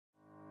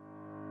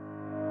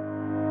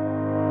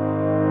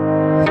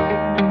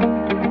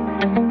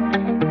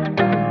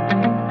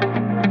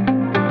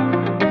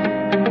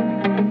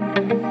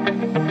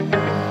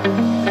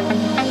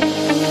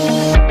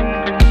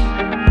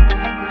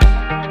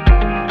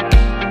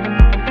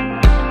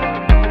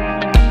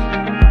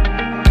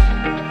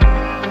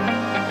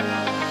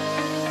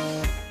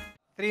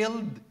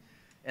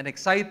and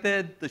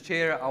excited to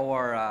share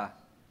our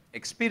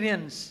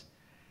experience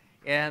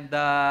and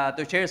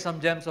to share some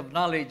gems of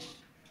knowledge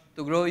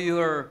to grow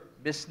your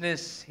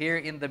business here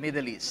in the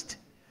Middle East.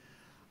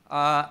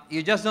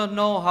 You just don't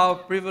know how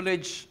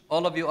privileged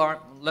all of you are.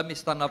 Let me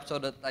stand up so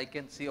that I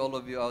can see all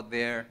of you out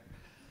there.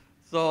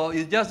 So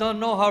you just don't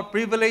know how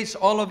privileged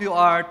all of you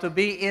are to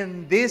be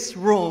in this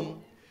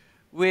room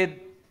with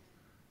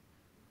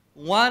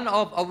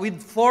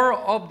with 4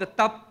 of the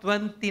top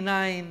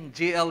 29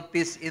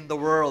 GLTs in the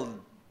world.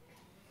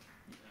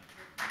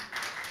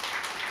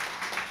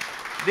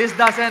 This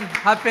doesn't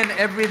happen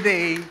every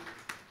day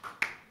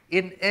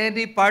in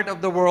any part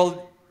of the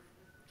world,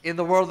 in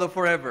the world of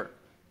forever.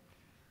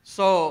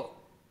 So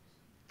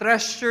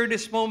treasure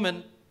this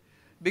moment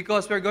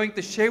because we're going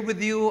to share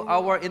with you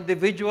our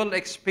individual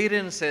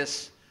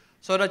experiences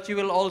so that you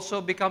will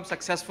also become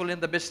successful in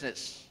the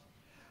business.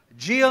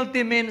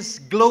 GLT means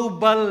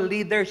Global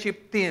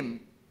Leadership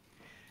Team.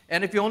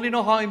 And if you only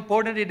know how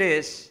important it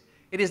is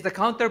the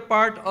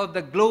counterpart of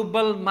the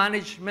Global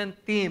Management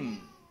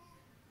Team.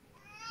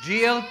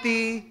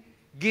 GLT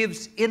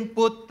gives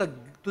input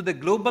to the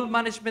Global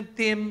Management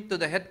Team, to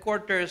the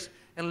headquarters,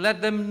 and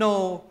let them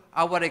know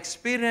our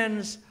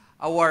experience,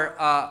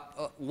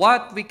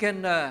 what we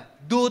can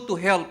do to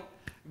help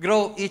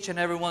grow each and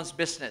everyone's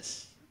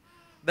business.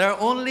 There are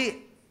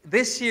only,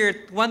 this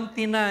year,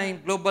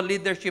 29 Global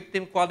Leadership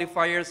Team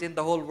qualifiers in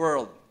the whole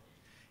world.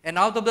 And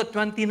out of the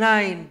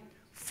 29,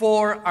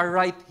 4 are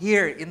right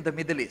here in the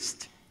Middle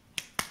East.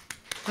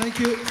 Thank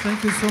you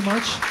so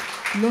much.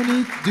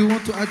 Lonnie, do you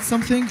want to add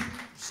something?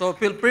 So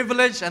feel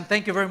privileged and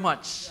thank you very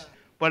much.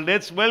 But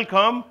let's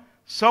welcome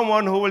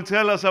someone who will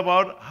tell us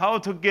about how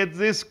to get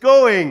this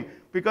going.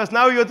 Because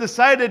now you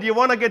decided you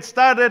want to get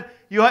started,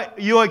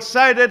 you're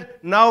excited,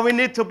 now we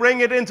need to bring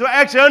it into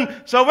action.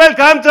 So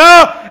welcome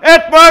to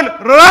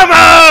Edmund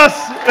Ramos!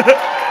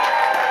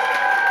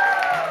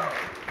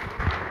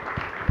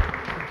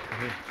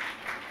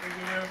 Thank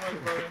you very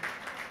much, brother.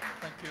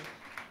 Thank you.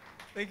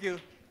 Thank you.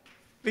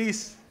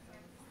 Please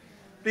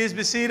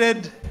be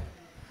seated.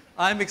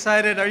 I'm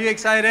excited. Are you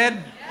excited?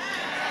 Yes.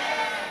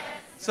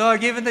 So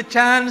given the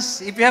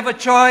chance, if you have a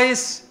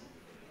choice,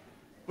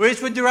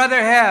 which would you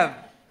rather have?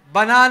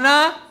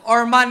 Banana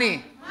or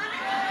money?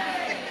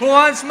 Money. Who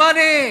wants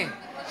money?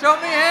 Show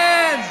me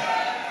hands.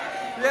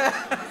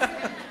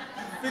 Yeah.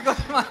 Because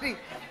money.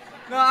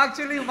 No,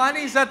 actually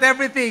money is not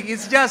everything.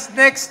 It's just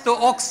next to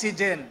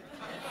oxygen.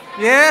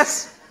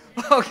 Yes?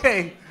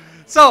 Okay.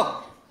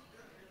 So,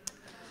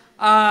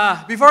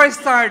 before I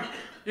start,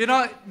 you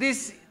know,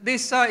 this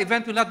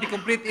event will not be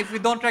complete if we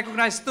don't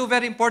recognize 2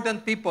 very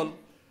important people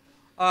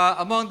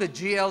among the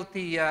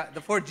GLT, the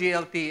 4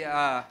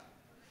 GLT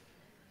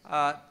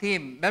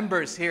team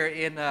members here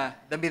in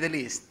the Middle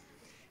East.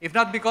 If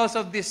not because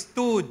of these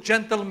 2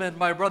 gentlemen,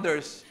 my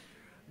brothers,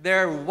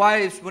 their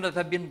wives would not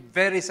have been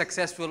very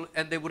successful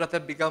and they would not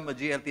have become a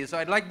GLT. So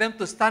I'd like them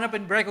to stand up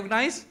and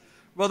recognize.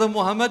 Brother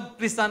Muhammad,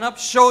 please stand up.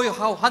 Show you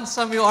how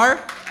handsome you are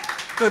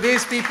to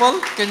these people.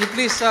 Can you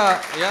please,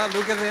 yeah,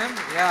 look at them.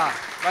 Yeah,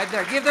 right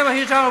there. Give them a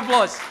huge round of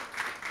applause.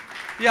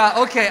 Yeah,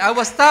 okay. I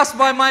was tasked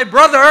by my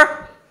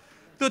brother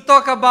to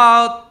talk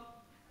about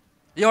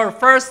your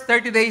first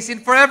 30 days in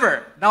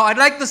forever. Now, I'd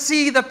like to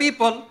see the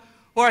people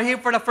who are here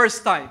for the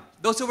first time.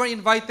 Those who were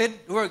invited,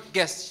 who are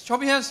guests. Show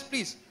me hands,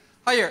 please.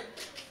 Higher.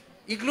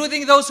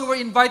 Including those who were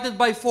invited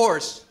by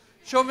force.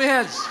 Show me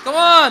hands. Come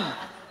on.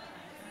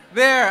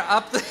 There,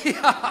 up to,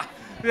 yeah.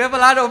 We have a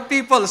lot of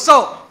people.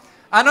 So,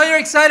 I know you're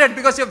excited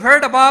because you've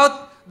heard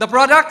about the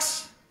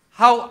products,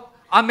 how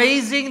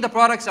amazing the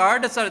products are.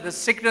 That's the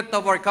secret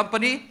of our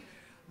company.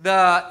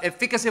 The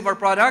efficacy of our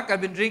product.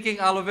 I've been drinking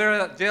aloe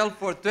vera gel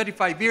for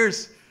 25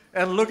 years.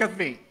 And look at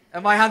me.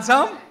 Am I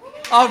handsome?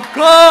 Of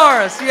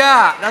course.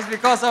 Yeah, that's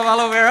because of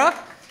aloe vera.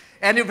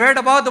 And you've heard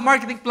about the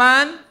marketing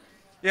plan.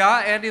 Yeah,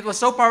 and it was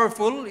so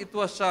powerful. It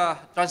was,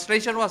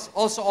 translation was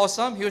also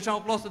awesome. Huge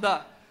applause to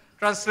the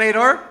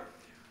translator.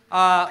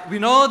 We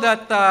know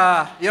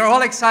that you're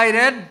all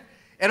excited.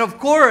 And of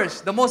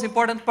course, the most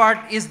important part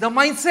is the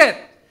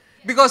mindset.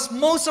 Because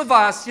most of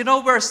us, you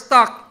know, we're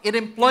stuck in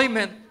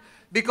employment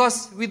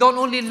because we don't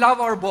only love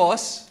our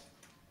boss.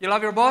 You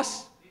love your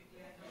boss?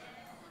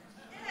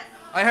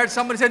 I heard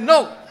somebody say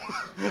no.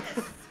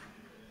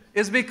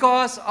 It's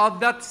because of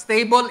that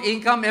stable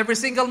income every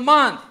single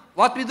month.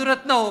 What we do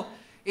not know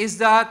is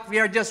that we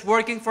are just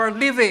working for a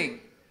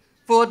living,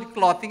 food,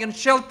 clothing, and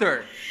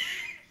shelter.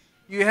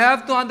 You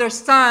have to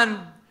understand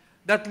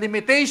that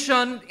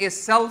limitation is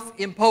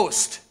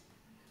self-imposed.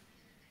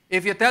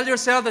 If you tell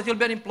yourself that you'll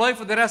be unemployed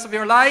for the rest of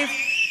your life,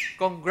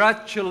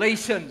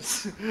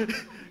 congratulations.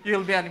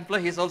 You'll be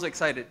unemployed. He's also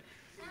excited.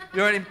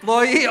 You're an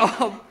employee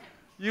of,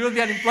 you'll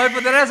be unemployed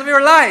for the rest of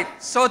your life.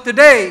 So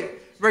today,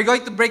 we're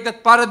going to break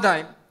that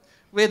paradigm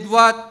with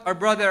what our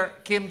brother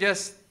Kim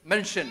just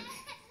mentioned.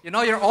 You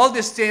know, you're all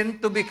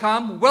destined to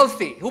become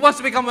wealthy. Who wants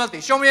to become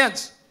wealthy? Show me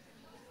hands.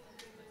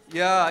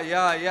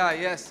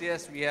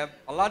 Yes. We have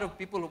a lot of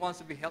people who wants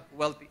to be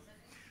wealthy.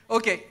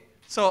 Okay,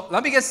 so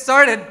let me get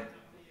started.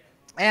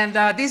 And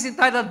this is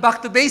entitled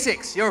Back to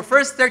Basics, your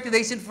first 30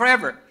 days in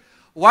forever.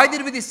 Why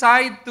did we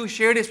decide to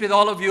share this with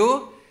all of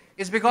you?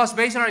 It's because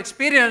based on our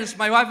experience,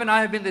 my wife and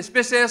I have been in this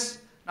business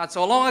not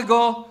so long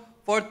ago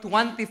for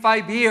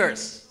 25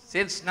 years,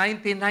 since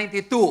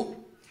 1992.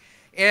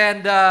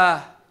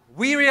 And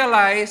we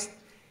realized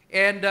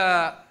and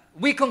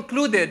we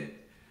concluded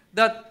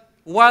that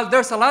while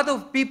there's a lot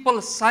of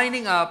people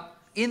signing up,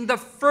 in the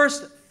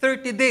first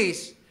 30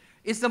 days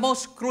is the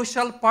most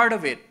crucial part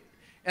of it.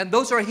 And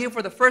those who are here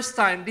for the first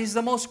time, this is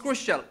the most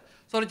crucial.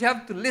 So that you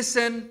have to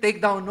listen,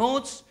 take down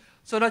notes,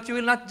 so that you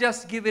will not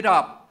just give it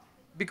up.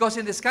 Because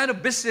in this kind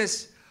of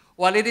business,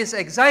 while it is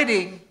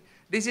exciting,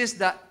 it is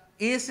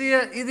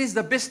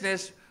the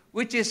business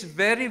which is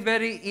very,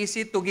 very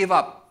easy to give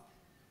up.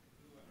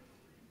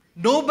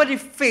 Nobody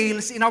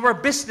fails in our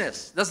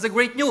business. That's the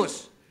great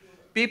news.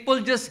 People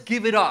just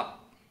give it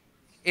up.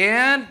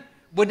 And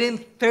within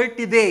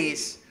 30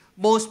 days,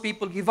 most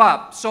people give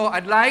up. So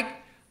I'd like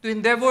to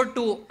endeavor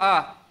to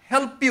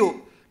help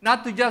you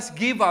not to just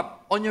give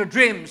up on your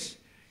dreams,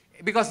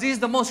 because this is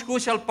the most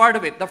crucial part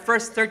of it, the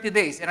first 30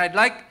 days. And I'd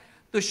like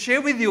to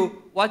share with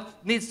you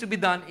what needs to be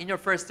done in your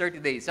first 30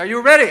 days. Are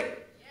you ready? Yes.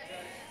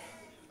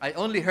 I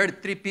only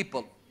heard 3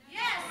 people.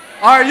 Yes.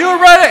 Are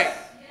you ready?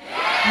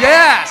 Yes.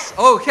 Yes.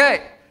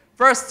 Okay.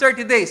 First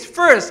 30 days.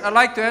 First, I'd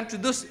like to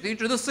introduce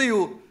to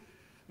you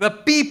the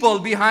people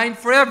behind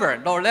Forever.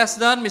 No less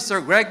than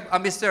Mr.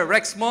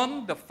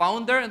 Rexmond, the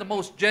founder and the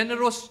most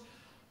generous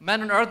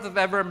man on earth I've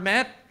ever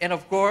met. And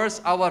of course,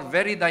 our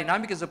very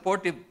dynamic and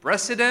supportive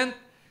president,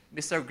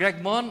 Mr.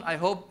 Greg Mon. I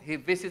hope he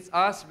visits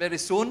us very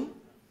soon.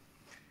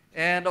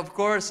 And of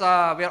course, we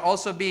are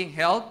also being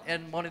held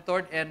and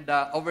monitored and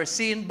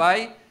overseen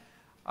by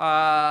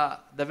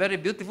the very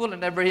beautiful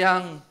and ever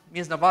young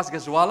Ms. Navas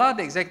Gazwala,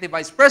 the Executive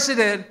Vice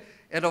President,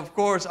 and of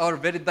course, our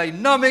very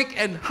dynamic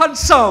and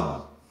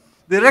handsome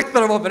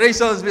Director of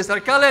Operations,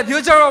 Mr. Khaled.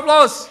 Huge round of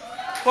applause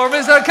for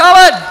Mr.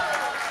 Khaled.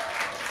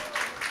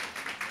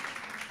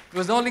 He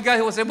was the only guy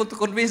who was able to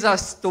convince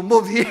us to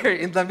move here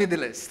in the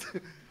Middle East.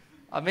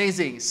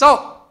 Amazing.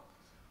 So,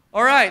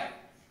 all right.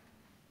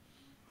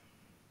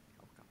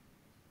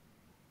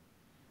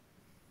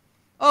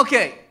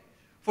 Okay.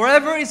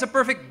 Forever is a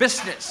perfect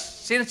business.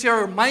 Since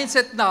your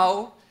mindset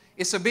now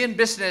is to be in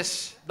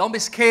business, don't be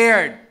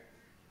scared.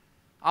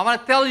 I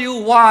want to tell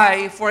you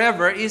why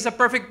Forever is a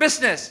perfect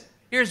business.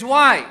 Here's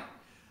why.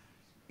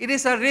 It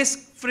is a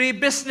risk-free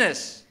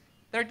business.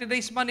 30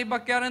 days money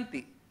back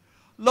guarantee.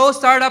 Low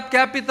startup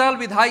capital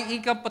with high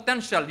income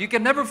potential. You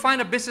can never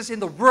find a business in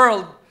the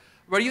world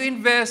where you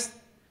invest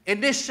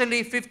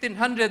initially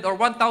 1,500 or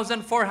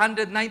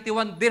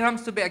 1,491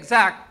 dirhams to be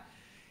exact,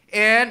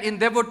 and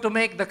endeavor to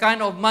make the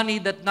kind of money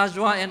that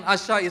Najwa and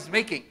Asha is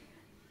making.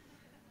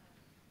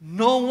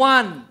 No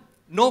one,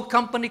 no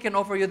company can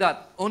offer you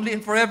that. Only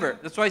in Forever.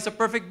 That's why it's a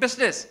perfect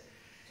business.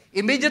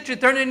 Immediate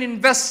return on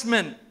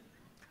investment.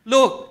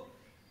 Look,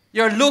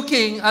 you're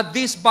looking at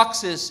these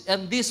boxes,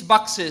 and these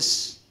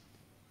boxes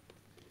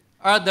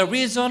are the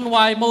reason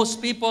why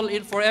most people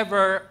in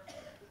Forever,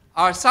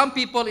 or some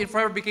people in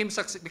Forever become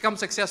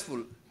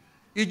successful.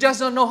 You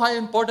just don't know how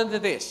important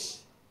it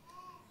is.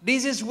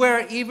 This is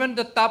where even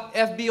the top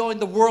FBO in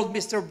the world,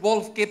 Mr.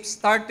 Wolf,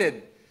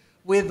 started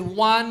with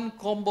one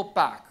combo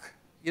pack.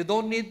 You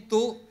don't need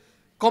to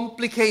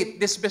complicate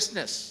this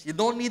business. You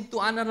don't need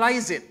to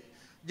analyze it.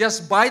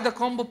 Just buy the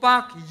combo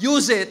pack,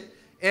 use it,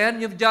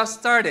 and you've just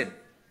started.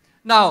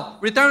 Now,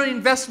 return on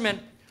investment.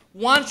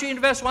 Once you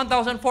invest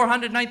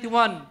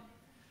 1,491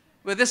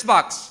 with this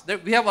box,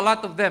 we have a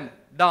lot of them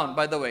down,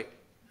 by the way,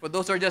 for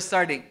those who are just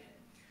starting.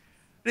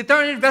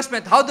 Return on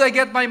investment. How do I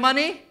get my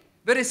money?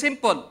 Very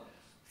simple.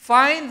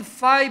 Find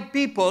 5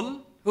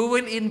 people who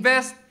will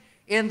invest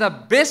in the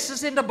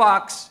business in the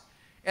box,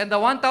 and the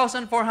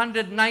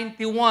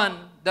 1,491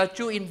 that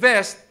you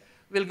invest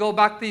will go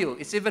back to you.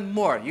 It's even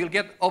more. You'll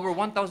get over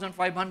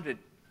 1,500.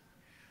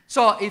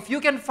 So if you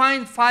can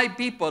find 5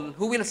 people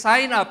who will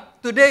sign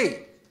up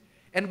today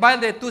and buy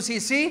the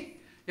 2cc,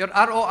 your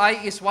ROI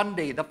is 1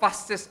 day, the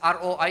fastest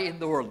ROI in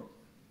the world.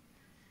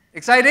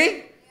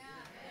 Exciting? Yeah.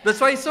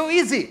 That's why it's so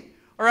easy.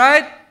 All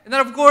right? And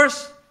then, of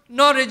course,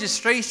 no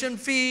registration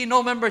fee,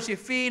 no membership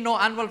fee, no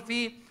annual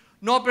fee,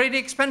 no operating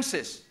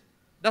expenses.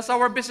 That's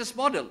our business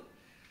model.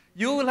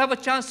 You will have a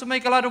chance to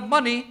make a lot of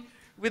money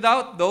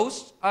without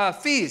those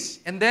fees.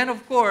 And then,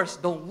 of course,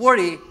 don't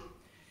worry.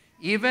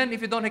 Even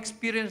if you don't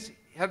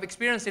have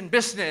experience in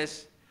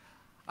business,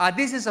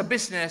 this is a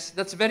business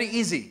that's very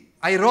easy.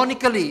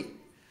 Ironically,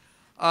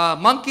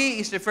 monkey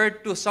is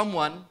referred to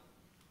someone,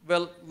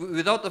 well,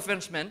 without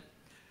offense,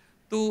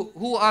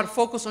 who are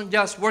focused on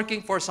just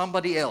working for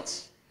somebody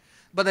else.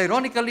 But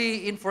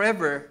ironically, in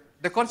Forever,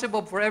 the concept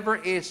of Forever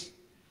is,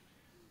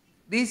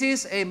 this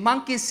is a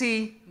monkey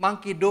see,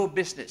 monkey do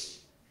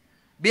business.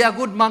 Be a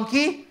good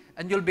monkey,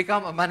 and you'll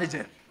become a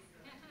manager.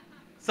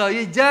 So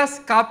you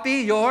just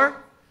copy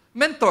your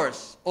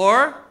mentors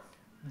or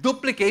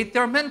duplicate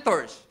your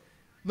mentors.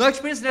 No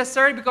experience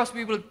necessary, because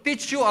we will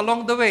teach you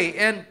along the way.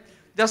 And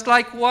just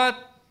like what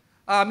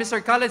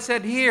Mr. Khaled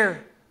said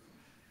here,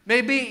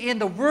 maybe in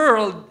the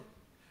world,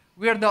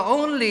 We are the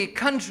only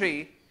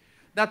country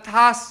that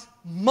has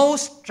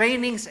most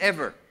trainings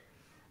ever.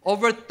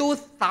 Over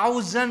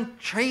 2,000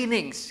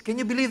 trainings. Can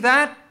you believe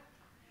that?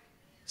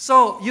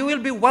 So you will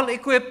be well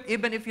equipped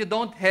even if you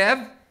don't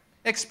have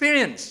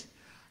experience.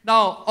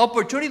 Now,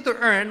 opportunity to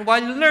earn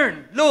while you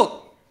learn.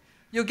 Look,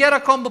 you get a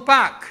combo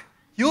pack.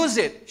 Use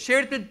it.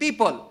 Share it with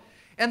people.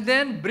 And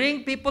then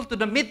bring people to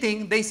the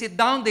meeting. They sit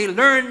down, they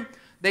learn,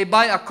 they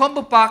buy a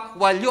combo pack.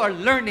 While you are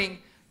learning,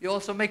 you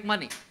also make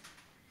money.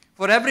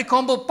 For every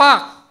combo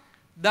pack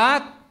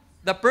that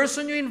the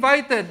person you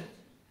invited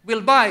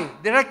will buy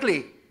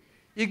directly,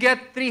 you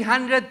get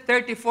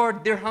 334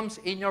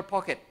 dirhams in your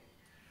pocket.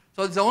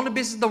 So it's the only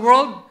business in the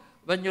world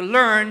when you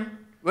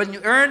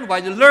earn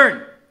while you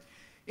learn.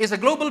 It's a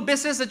global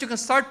business that you can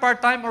start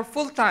part-time or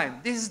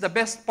full-time. This is the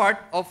best part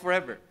of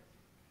forever.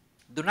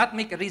 Do not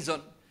make a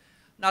reason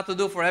not to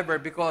do forever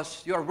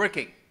because you are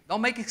working.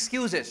 Don't make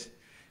excuses.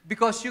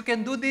 Because you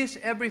can do this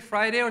every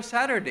Friday or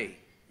Saturday.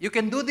 You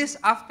can do this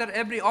after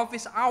every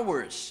office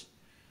hours.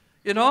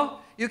 You know,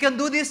 you can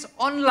do this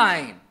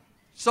online.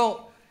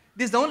 So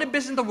this is the only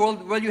business in the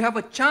world where you have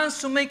a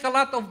chance to make a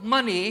lot of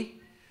money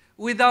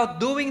without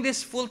doing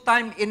this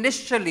full-time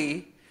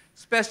initially,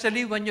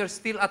 especially when you're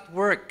still at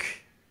work.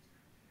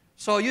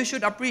 So you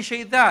should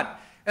appreciate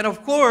that. And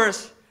of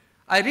course,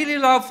 I really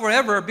love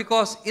Forever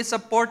because it's a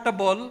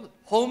portable,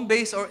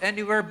 home-based or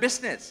anywhere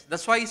business.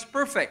 That's why it's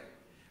perfect.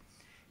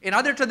 In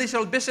other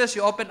traditional business,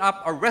 you open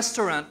up a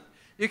restaurant,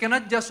 you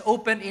cannot just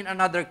open in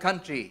another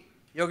country.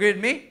 You agree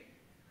with me?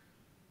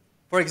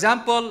 For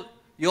example,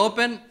 you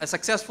open a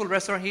successful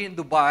restaurant here in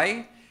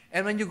Dubai,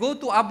 and when you go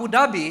to Abu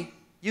Dhabi,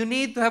 you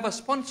need to have a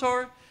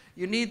sponsor,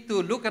 you need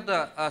to look at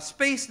the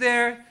space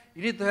there,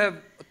 you need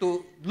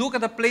to look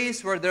at a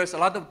place where there's a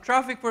lot of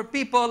traffic for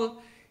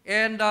people,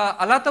 and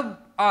a lot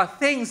of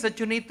things that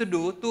you need to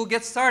do to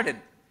get started.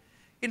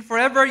 In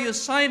Forever, you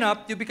sign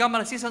up, you become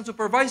an assistant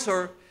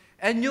supervisor,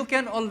 and you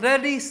can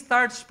already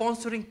start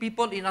sponsoring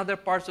people in other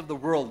parts of the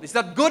world. Is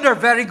that good or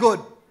very good?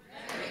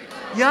 Very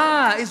good.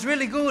 Yeah, it's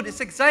really good.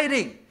 It's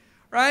exciting,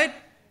 right?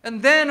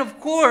 And then, of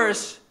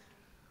course,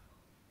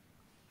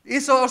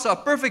 it's also a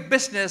perfect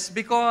business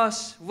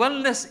because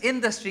wellness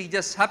industry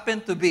just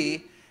happened to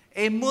be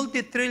a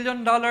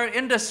multi-trillion-dollar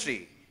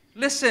industry.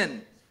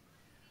 Listen,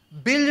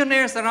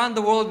 billionaires around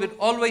the world will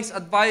always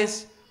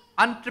advise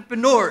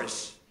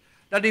entrepreneurs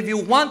that if you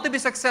want to be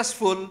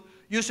successful,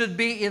 you should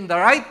be in the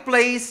right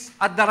place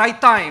at the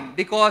right time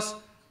because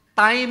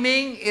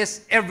timing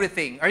is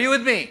everything. Are you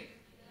with me?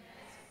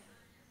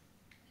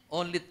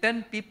 Only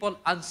 10 people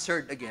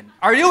answered again.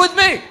 Are you with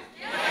me?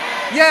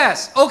 Yes.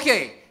 Yes.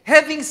 Okay.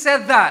 Having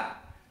said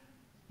that,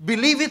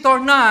 believe it or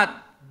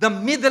not, the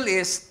Middle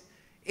East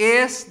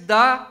is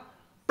the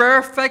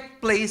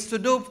perfect place to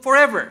do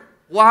Forever.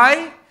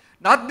 Why?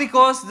 Not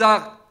because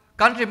the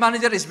country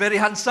manager is very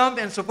handsome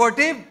and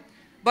supportive,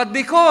 but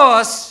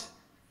because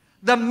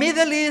the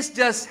Middle East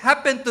just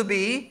happened to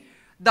be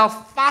the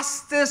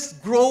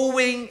fastest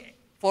growing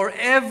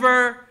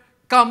Forever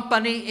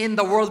company in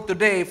the world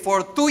today.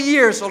 For 2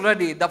 years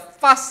already, the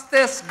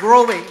fastest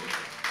growing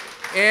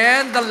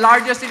and the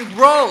largest in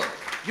growth.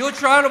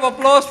 Huge round of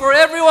applause for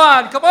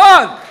everyone. Come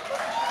on.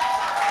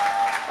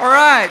 All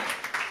right.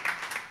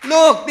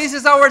 Look, this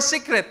is our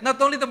secret.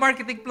 Not only the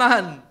marketing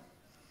plan.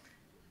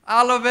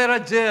 Aloe vera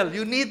gel.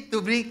 You need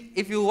to drink,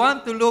 if you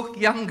want to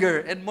look younger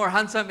and more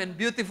handsome and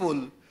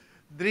beautiful,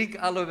 drink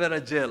aloe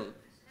vera gel.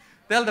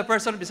 Tell the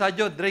person beside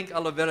you, drink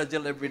aloe vera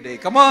gel every day.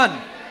 Come on.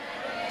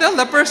 Tell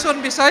the person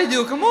beside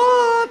you, come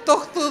on.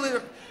 Talk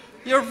to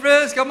your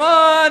friends. Come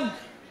on.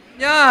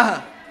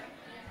 Yeah.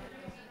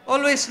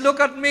 Always look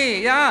at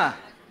me. Yeah.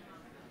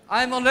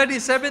 I'm already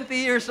 70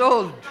 years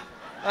old.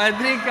 I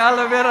drink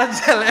aloe vera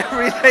gel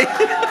every day.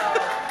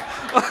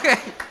 Okay.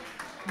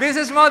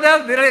 Business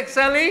model, direct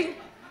selling,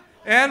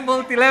 and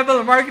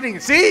multi-level marketing.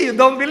 See, you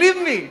don't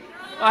believe me.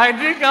 I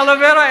drink aloe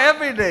vera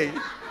every day.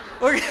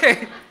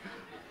 Okay.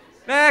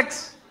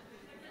 Next.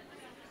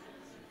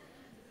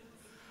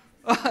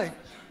 Okay.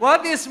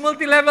 What is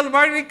multi-level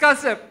marketing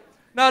concept?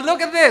 Now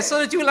look at this so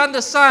that you will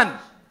understand.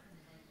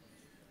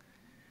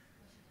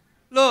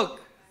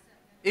 Look,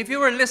 if you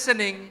were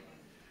listening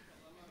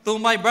to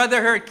my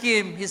brother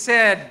Herkim, he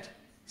said,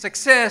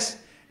 success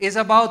is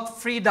about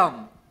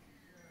freedom.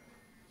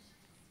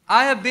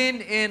 I have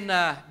been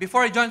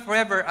before I joined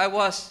Forever, I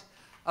was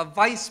a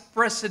vice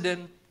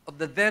president of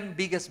the then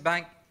biggest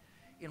bank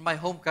in my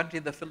home country,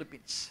 the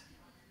Philippines.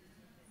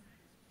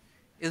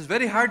 It's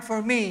very hard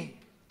for me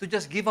to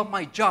just give up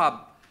my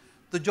job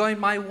to join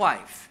my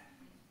wife.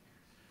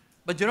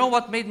 But you know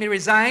what made me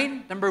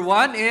resign? Number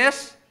one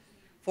is,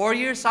 4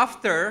 years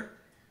after,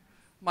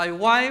 my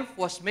wife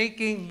was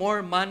making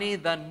more money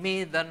than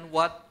me than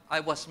what I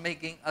was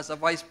making as a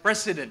vice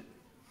president.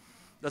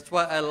 That's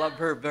why I love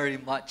her very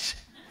much.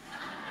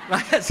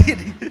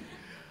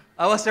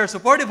 I was her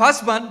supportive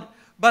husband,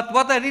 but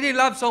what I really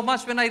loved so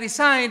much when I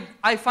resigned,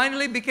 I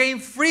finally became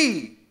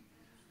free.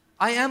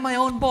 I am my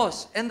own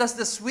boss, and that's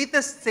the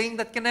sweetest thing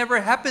that can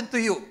ever happen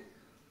to you.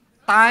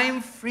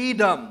 Time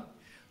freedom.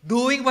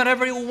 Doing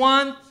whatever you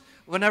want,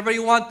 whenever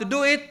you want to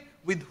do it,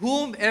 with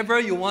whomever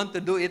you want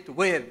to do it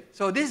with.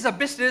 So this is a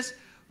business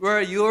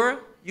where you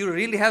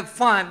really have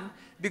fun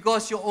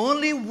because you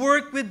only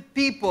work with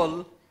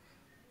people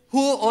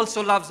who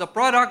also loves the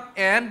product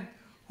and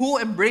who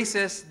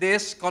embraces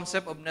this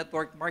concept of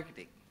network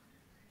marketing.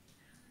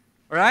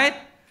 All right?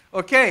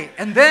 Okay,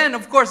 and then,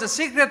 of course, the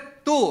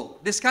secret to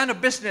this kind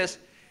of business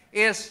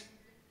is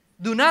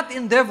do not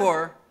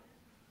endeavor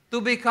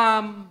to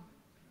become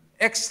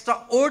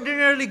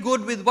extraordinarily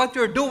good with what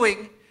you're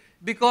doing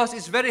because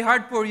it's very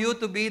hard for you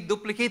to be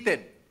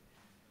duplicated.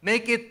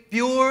 Make it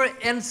pure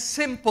and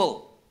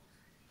simple.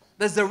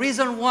 That's the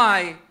reason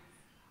why,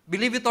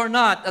 believe it or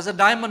not, as a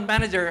diamond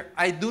manager,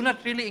 I do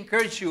not really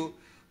encourage you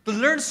to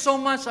learn so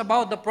much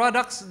about the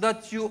products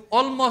that you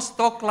almost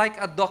talk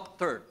like a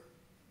doctor.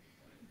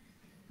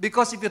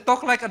 Because if you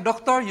talk like a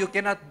doctor, you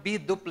cannot be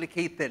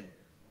duplicated.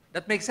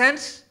 That makes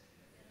sense?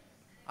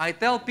 I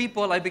tell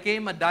people I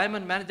became a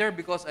diamond manager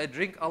because I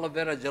drink aloe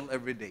vera gel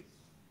every day.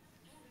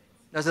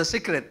 That's a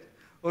secret.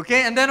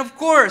 Okay? And then, of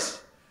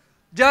course,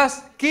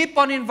 just keep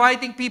on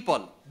inviting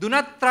people. Do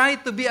not try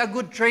to be a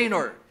good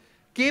trainer.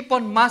 Keep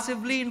on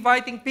massively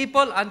inviting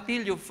people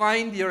until you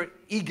find your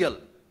eagle.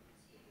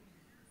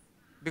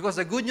 Because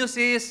the good news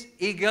is,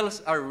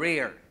 eagles are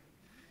rare.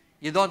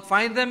 You don't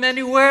find them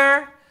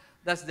anywhere.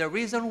 That's the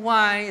reason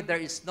why there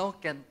is no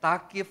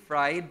Kentucky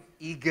Fried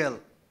Eagle.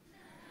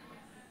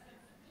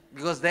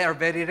 Because they are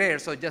very rare.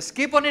 So just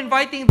keep on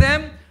inviting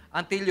them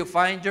until you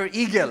find your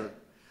eagle.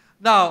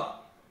 Now,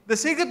 the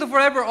secret to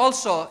forever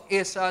also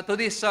is to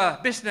this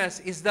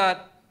business is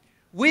that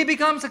we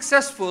become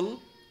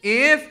successful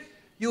if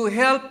you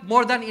help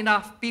more than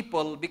enough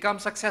people become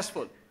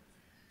successful.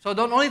 So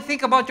don't only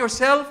think about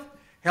yourself.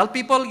 Help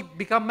people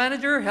become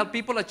manager. Help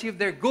people achieve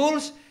their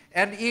goals.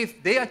 And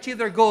if they achieve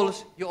their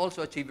goals, you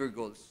also achieve your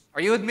goals.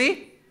 Are you with me?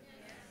 Yes.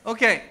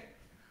 Okay.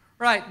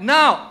 Right.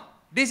 Now,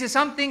 this is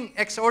something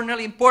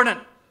extraordinarily important.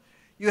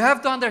 You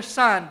have to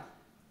understand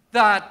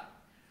that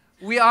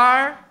we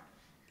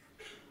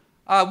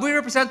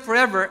represent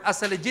Forever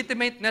as a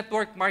legitimate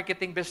network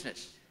marketing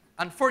business.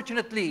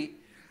 Unfortunately,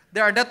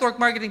 there are network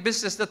marketing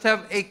businesses that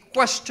have a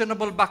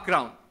questionable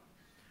background.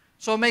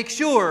 So make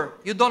sure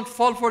you don't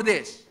fall for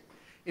this.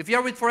 If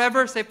you're with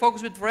Forever, stay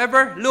focused with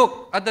Forever,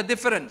 look at the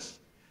difference.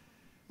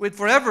 With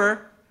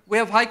Forever, we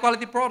have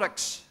high-quality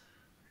products.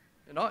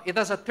 You know, it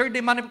has a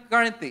 30-day money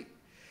guarantee.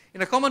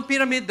 In a common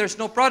pyramid, there's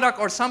no product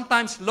or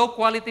sometimes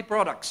low-quality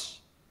products.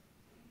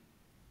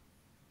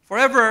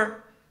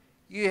 Forever,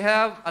 you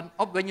have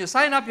when you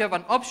sign up, you have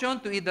an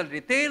option to either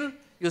retail,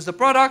 use the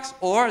products,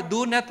 or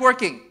do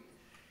networking.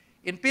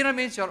 In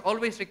pyramids, you're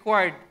always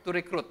required to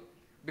recruit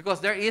because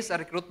there is a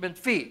recruitment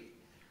fee,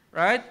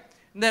 right?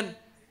 And then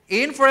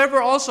in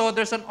Forever also,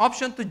 there's an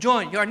option to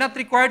join. You are not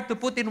required to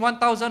put in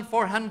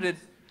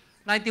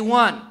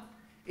 1,491.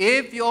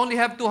 If you only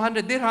have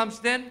 200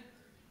 dirhams, then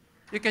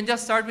you can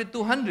just start with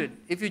 200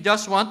 if you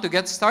just want to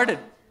get started,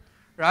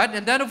 right?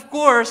 And then, of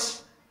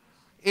course,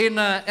 in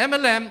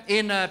MLM,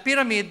 in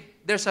Pyramid,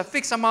 there's a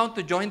fixed amount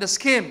to join the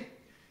scheme.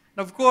 And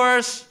of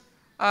course,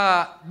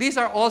 these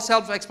are all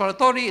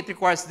self-explanatory. It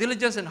requires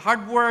diligence and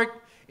hard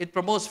work. It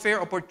promotes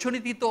fair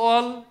opportunity to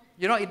all.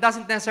 You know, it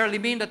doesn't necessarily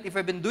mean that if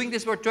I've been doing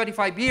this for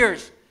 25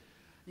 years,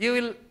 you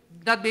will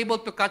not be able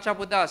to catch up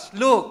with us.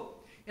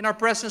 Look, in our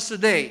presence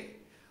today,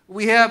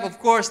 we have, of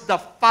course, the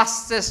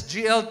fastest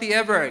GLT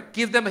ever.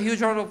 Give them a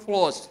huge round of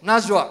applause.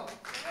 Najwa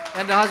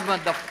and the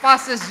husband, the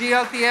fastest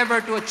GLT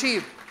ever to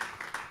achieve.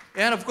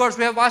 And of course,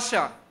 we have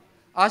Asha.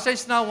 Asha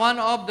is now one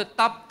of the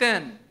top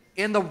 10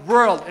 in the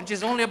world, and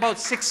she's only about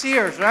 6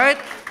 years, right?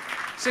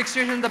 6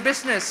 years in the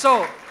business.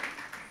 So,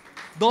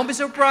 don't be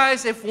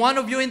surprised if one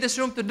of you in this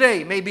room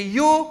today, maybe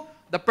you,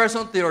 the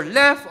person to your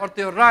left or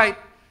to your right,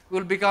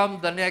 will become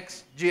the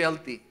next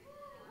GLT.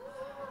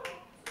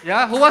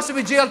 Yeah? Who wants to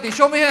be GLT?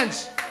 Show me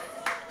hands.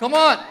 Come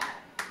on.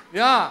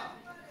 Yeah.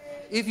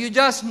 If you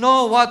just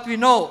know what we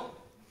know,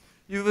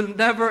 you will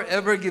never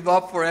ever give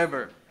up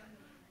forever.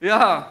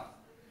 Yeah.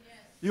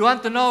 You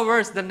want to know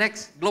where's the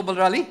next global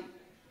rally?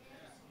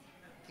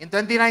 In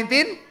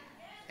 2019?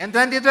 In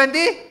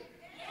 2020?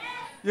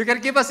 You can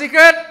keep a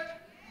secret?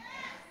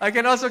 I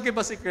can also keep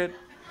a secret.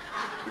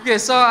 Okay,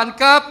 so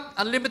uncapped,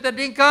 unlimited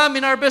income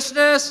in our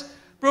business,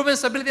 proven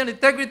stability and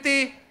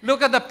integrity.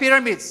 Look at the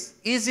pyramids.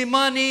 Easy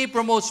money,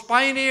 promotes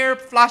pioneer,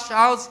 flash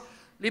outs,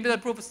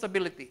 limited proof of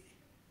stability.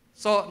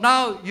 So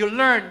now you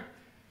learn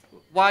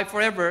why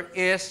Forever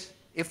is,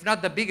 if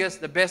not the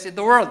biggest, the best in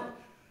the world.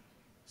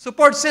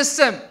 Support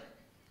system.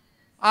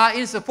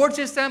 In support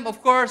system,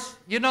 of course,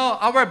 you know,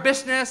 our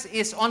business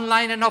is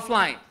online and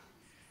offline.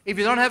 If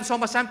you don't have so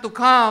much time to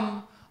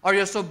come, or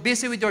you're so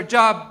busy with your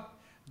job,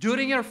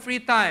 during your free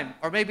time,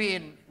 or maybe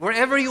in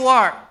wherever you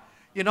are,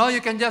 you know,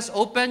 you can just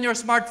open your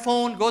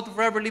smartphone, go to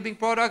Forever Living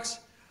Products,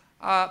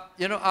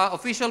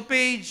 official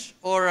page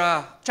or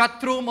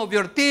chat room of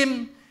your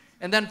team,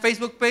 and then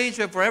Facebook page.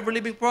 We have Forever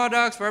Living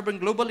Products, Forever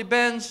Global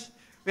Events.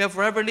 We have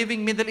Forever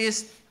Living Middle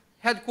East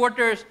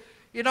headquarters.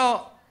 You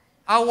know,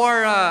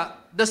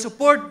 the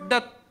support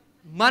that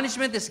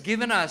management has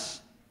given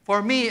us,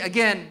 for me,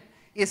 again,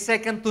 is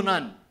second to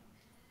none.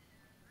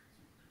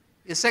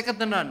 is second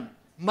to none.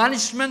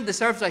 Management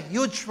deserves a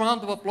huge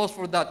round of applause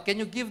for that. Can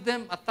you give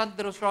them a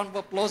thunderous round of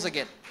applause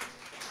again?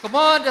 Come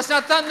on, that's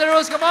not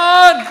thunderous. Come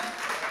on.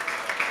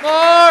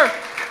 More.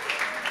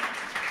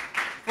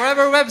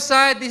 Forever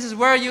website, this is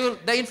where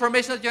the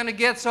information that you're going to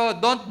get. So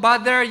don't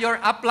bother your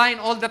upline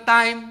all the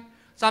time.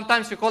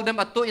 Sometimes you call them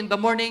at 2 in the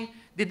morning.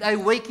 Did I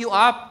wake you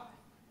up?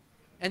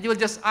 And you will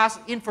just ask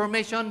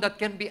information that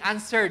can be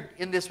answered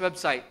in this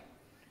website.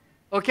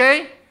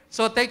 Okay?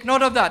 So take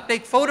note of that.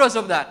 Take photos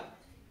of that.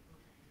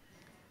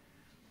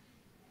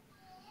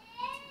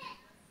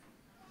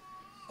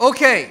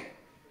 Okay.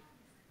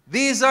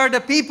 These are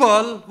the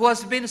people who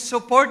has been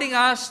supporting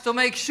us to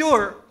make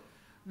sure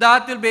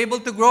that we'll be able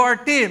to grow our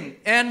team.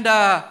 And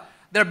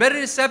they're very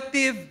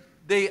receptive.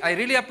 I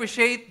really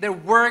appreciate their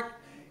work.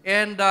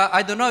 And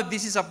I don't know if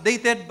this is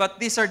updated, but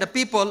these are the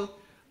people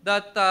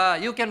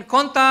that you can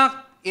contact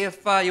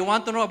if you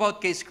want to know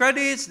about case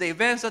credits, the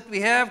events that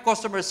we have,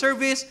 customer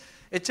service,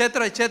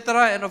 etc.,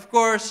 etc. And of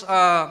course,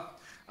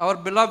 our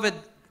beloved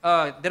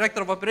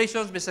Director of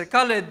Operations, Mr.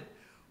 Khaled,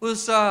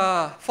 whose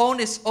phone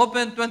is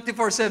open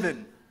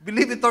 24/7.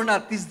 Believe it or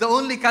not, he's the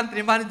only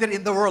country manager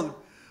in the world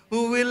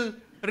who will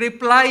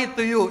reply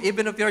to you,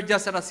 even if you're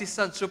just an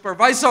assistant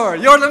supervisor.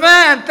 You're the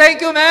man. Thank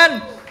you,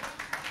 man.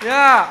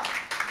 Yeah.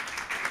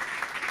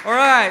 All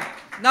right.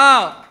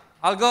 Now,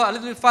 I'll go a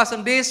little bit fast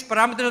on this.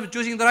 Parameters of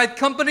choosing the right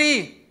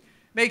company.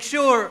 Make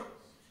sure,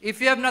 if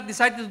you have not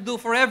decided to do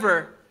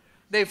forever,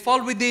 they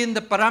fall within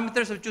the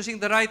parameters of choosing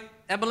the right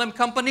MLM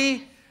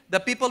company. The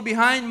people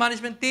behind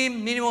management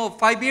team, minimum of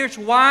 5 years.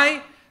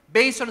 Why?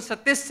 Based on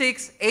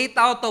statistics, 8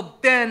 out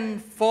of 10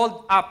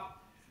 fold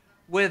up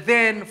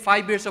within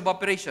 5 years of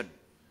operation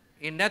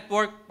in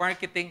network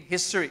marketing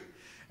history.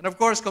 And of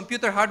course,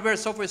 computer hardware,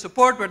 software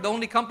support. We're the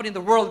only company in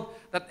the world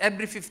that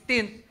every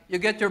 15th you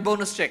get your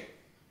bonus check.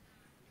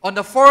 On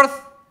the 4th,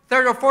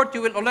 3rd or 4th,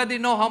 you will already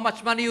know how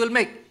much money you will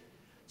make.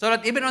 So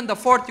that even on the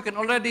 4th, you can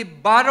already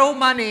borrow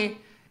money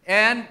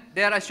and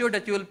they are assured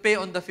that you will pay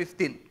on the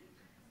 15th.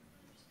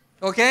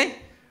 Okay?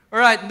 All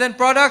right, and then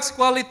products,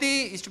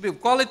 quality, it should be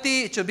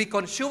quality, it should be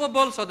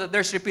consumable so that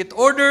there's repeat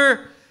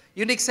order,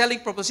 unique selling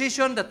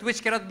proposition that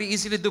which cannot be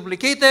easily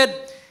duplicated,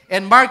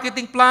 and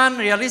marketing plan,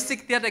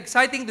 realistic yet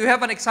exciting. Do you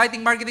have an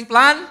exciting marketing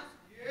plan?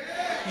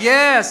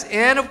 Yes,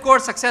 and of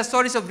course, success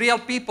stories of real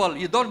people.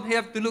 You don't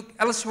have to look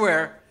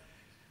elsewhere.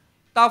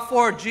 Top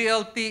 4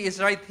 GLT is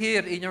right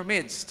here in your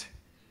midst,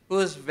 who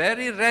is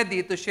very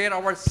ready to share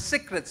our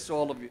secrets to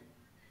all of you.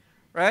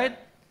 Right?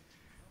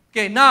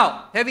 Okay,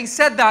 now, having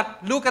said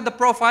that, look at the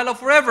profile of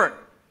Forever.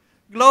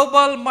 We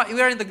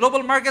are in the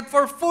global market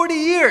for 40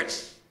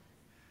 years.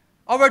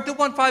 Over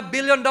 $2.5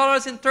 billion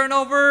in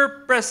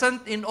turnover,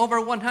 present in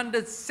over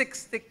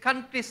 160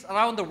 countries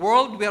around the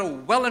world. We are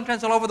well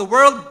entrenched all over the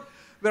world.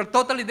 We are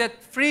totally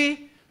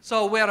debt-free,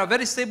 so we are a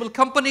very stable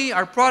company.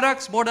 Our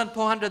products, more than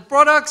 200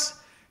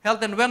 products,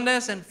 health and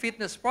wellness and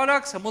fitness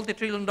products, a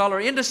multi-trillion-dollar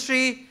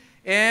industry,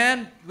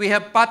 and we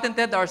have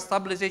patented our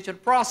stabilization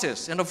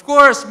process. And of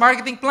course,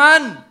 marketing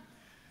plan,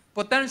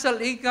 potential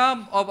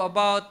income of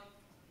about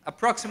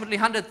approximately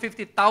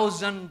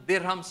 150,000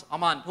 dirhams a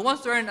month. Who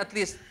wants to earn at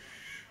least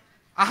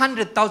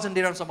 100,000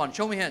 dirhams a month?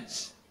 Show me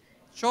hands.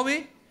 Show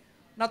me.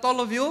 Not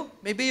all of you.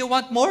 Maybe you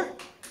want more?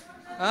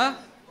 Huh?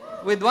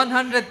 With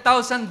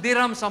 100,000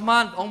 dirhams a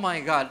month, oh my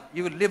God,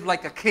 you will live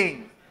like a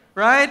king.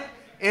 Right?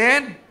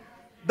 And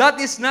that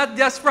is not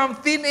just from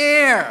thin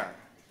air.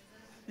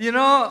 You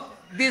know,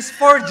 these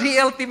 4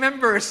 GLT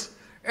members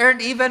earn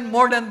even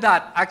more than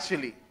that,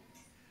 actually.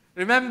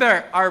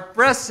 Remember, our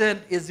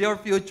present is your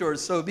future,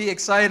 so be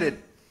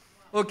excited.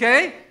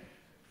 Okay?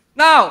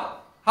 Now,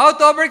 how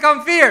to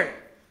overcome fear.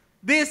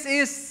 This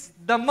is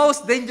the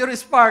most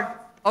dangerous part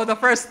of the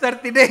first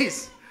 30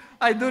 days.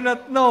 I do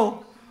not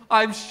know.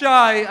 I'm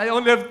shy. I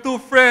only have 2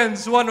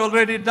 friends. One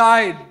already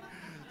died.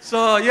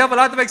 So you have a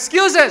lot of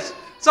excuses.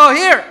 So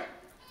here,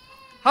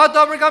 how to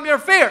overcome your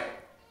fear.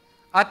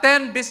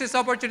 Attend business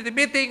opportunity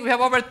meeting. We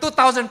have over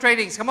 2,000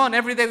 trainings. Come on,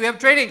 every day we have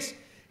trainings.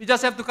 You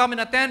just have to come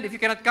and attend. If you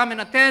cannot come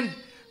and attend,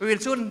 we will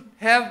soon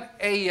have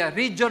a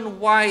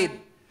region-wide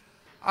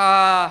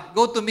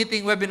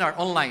go-to-meeting webinar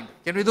online.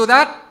 Can we do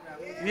that?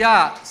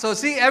 Yeah. So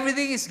see,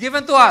 everything is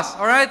given to us.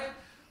 All right?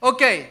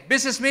 Okay.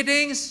 Business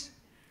meetings.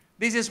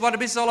 This is what the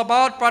business is all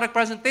about. Product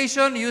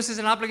presentation, uses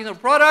and application of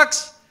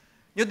products.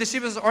 New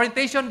distributors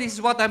orientation. This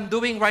is what I'm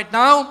doing right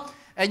now.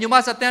 And you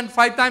must attend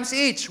 5 times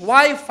each.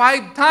 Why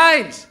 5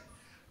 times?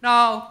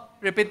 Now,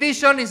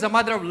 repetition is the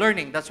mother of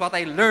learning. That's what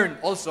I learned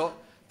also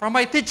from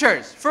my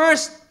teachers.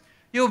 First,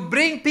 you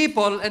bring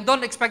people and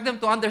don't expect them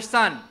to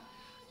understand.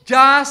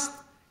 Just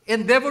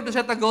endeavor to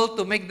set a goal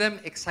to make them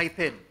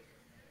excited.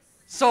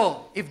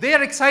 So, if they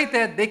are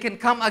excited, they can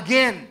come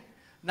again.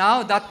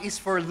 Now, that is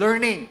for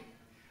learning.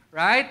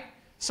 Right?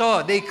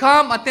 So, they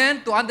come,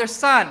 attend to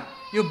understand.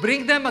 You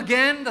bring them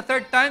again the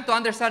 3rd time to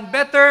understand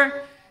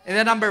better. And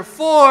then number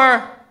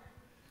 4,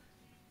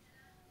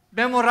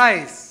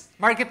 memorize.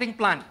 Marketing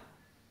plan.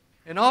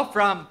 You know,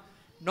 from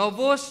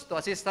novice to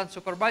assistant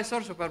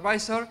supervisor,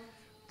 supervisor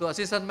to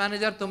assistant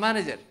manager to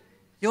manager.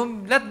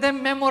 You let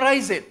them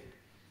memorize it.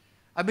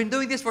 I've been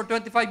doing this for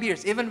 25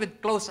 years. Even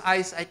with closed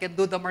eyes, I can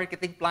do the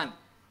marketing plan.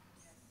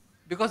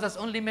 Because that's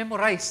only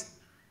memorized.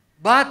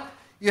 But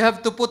you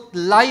have to put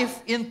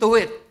life into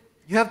it.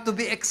 You have to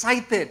be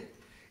excited.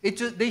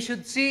 They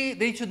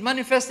should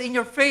manifest in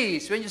your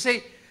face. When you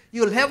say,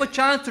 you'll have a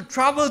chance to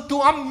travel to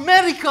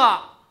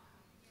America.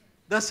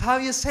 That's how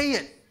you say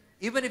it.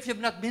 Even if you've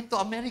not been to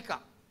America.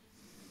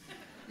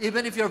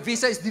 Even if your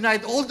visa is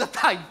denied all the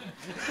time.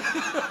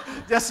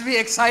 Just be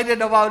excited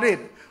about it.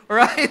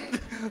 Right?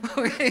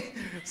 Okay.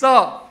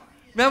 So,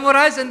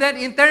 memorize and then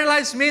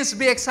internalize means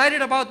be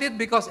excited about it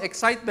because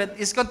excitement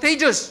is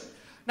contagious.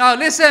 Now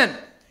listen.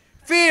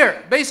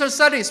 Fear, based on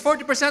studies,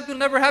 40% will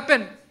never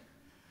happen.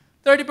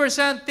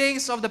 30%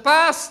 things of the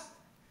past.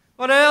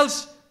 What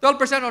else?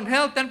 12% on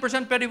health,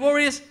 10% petty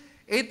worries,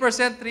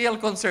 8% real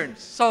concerns.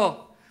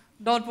 So,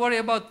 don't worry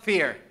about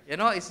fear. You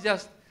know, it's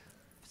just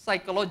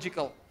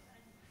psychological.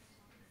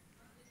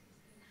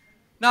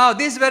 Now,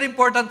 this is very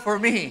important for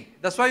me.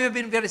 That's why we've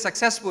been very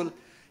successful,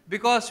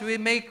 because we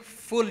make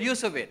full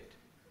use of it.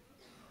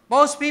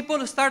 Most people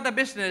who start a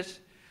business,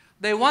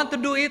 they want to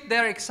do it,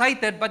 they're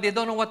excited, but they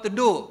don't know what to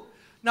do.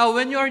 Now,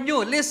 when you're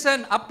new,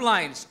 listen,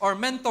 uplines or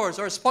mentors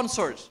or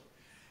sponsors.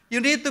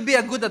 You need to be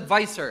a good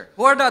advisor.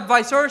 Who are the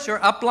advisors? Your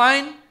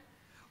upline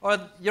or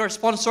your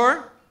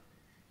sponsor,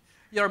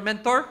 your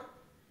mentor.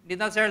 Need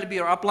not necessarily be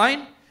your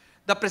upline.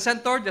 The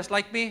presenter, just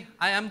like me,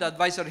 I am the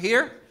advisor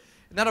here.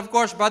 And then, of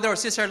course, brother or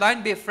sister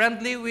line, be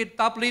friendly with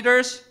top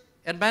leaders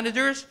and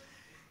managers.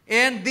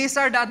 And these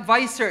are the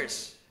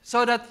advisors.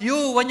 So that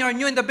you, when you're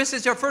new in the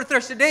business, your first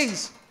 30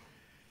 days,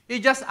 you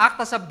just act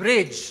as a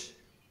bridge.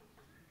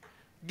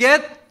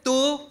 Get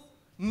to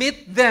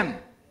meet them,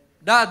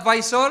 the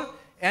advisor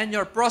and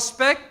your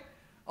prospect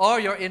or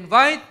your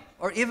invite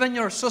or even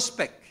your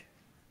suspect.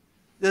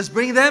 Just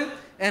bring them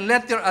and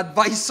let your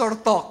advisor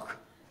talk.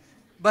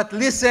 But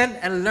listen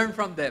and learn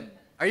from them.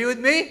 Are you with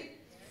me?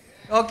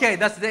 Okay,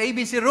 that's the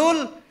ABC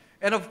rule.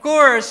 And of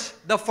course,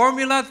 the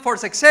formula for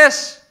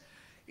success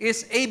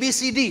is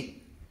ABCD.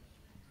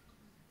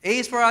 A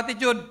is for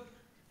attitude.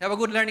 Have a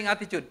good learning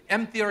attitude.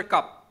 Empty your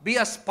cup. Be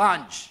a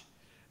sponge.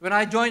 When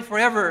I joined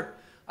Forever,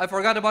 I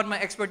forgot about my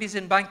expertise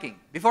in banking.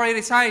 Before I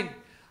resigned,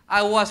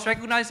 I was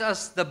recognized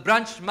as the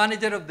branch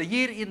manager of the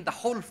year in the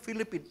whole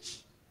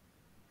Philippines.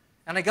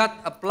 And I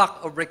got a plaque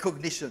of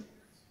recognition.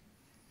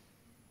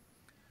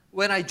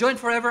 When I joined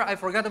Forever, I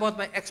forgot about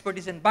my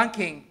expertise in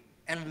banking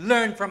and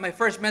learned from my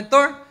first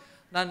mentor,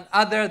 none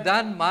other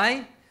than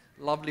my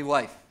lovely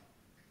wife.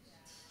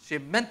 She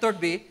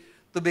mentored me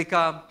to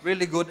become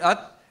really good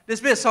at this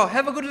business. So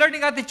have a good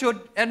learning attitude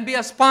and be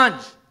a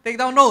sponge. Take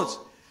down notes.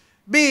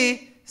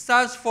 B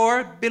stands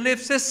for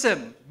belief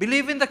system.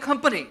 Believe in the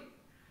company.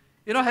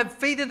 You know, have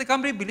faith in the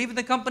company, believe in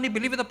the company,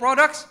 believe in the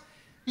products.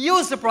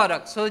 Use the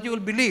product so that you will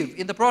believe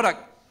in the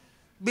product.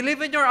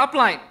 Believe in your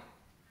upline.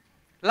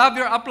 Love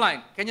your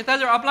upline. Can you tell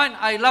your upline,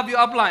 I love you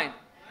upline?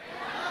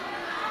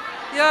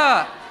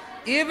 Yeah.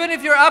 Even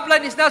if your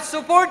upline is not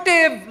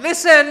supportive,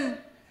 listen,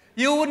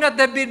 you would not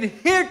have been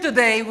here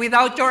today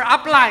without your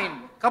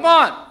upline. Come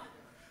on.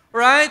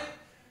 Right?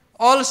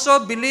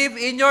 Also, believe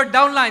in your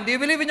downline. Do you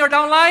believe in your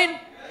downline?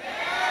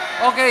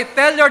 Yes. Okay,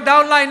 tell your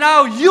downline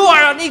now, you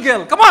are an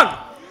eagle. Come on.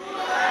 You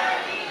are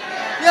an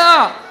eagle.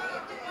 Yeah.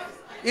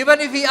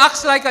 Even if he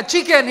acts like a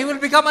chicken, he will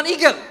become an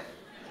eagle.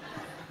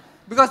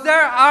 Because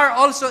there are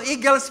also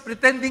eagles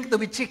pretending to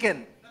be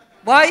chicken.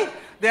 Why?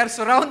 They are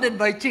surrounded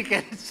by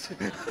chickens.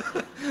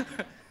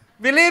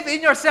 Believe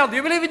in yourself. Do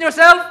you believe in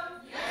yourself?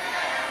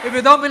 Yes. If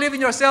you don't believe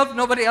in yourself,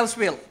 nobody else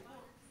will.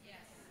 Yes.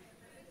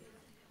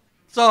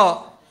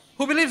 So,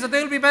 who believes that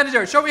they will be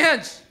managers? Show me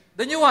hands.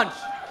 The new ones.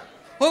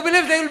 Who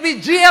believes they will be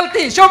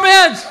GLT? Show me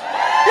hands.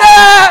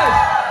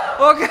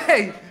 Yes!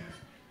 Okay.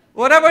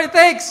 Whatever it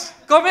takes.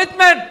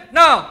 Commitment.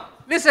 Now,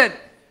 listen.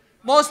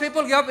 Most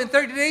people give up in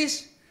 30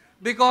 days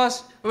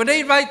because when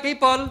they invite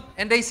people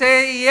and they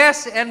say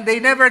yes and they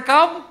never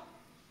come,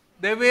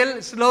 they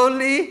will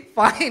slowly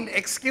find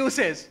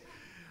excuses.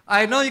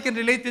 I know you can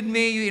relate with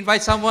me. You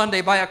invite someone,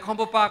 they buy a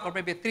combo pack or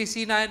maybe a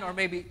 3C9 or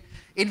maybe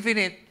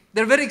Infinite.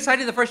 They're very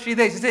excited the first 3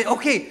 days. They say,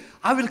 okay,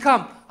 I will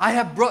come. I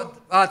have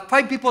brought,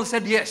 5 people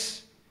said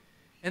yes.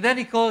 And then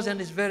he calls and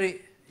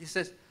he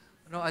says,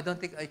 no, I don't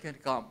think I can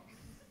come.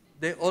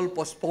 They all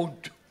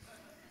postponed.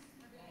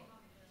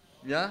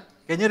 Yeah?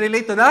 Can you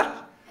relate to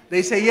that?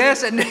 They say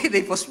yes and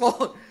they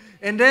postpone.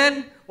 And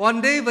then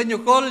one day when you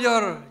call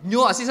your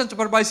new assistant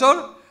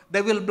supervisor,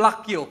 they will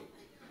block you.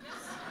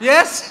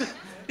 Yes?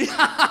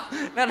 Yeah,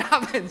 that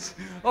happens.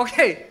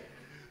 Okay.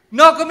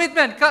 No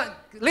commitment.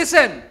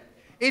 Listen,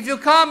 if you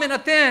come and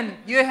attend,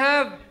 you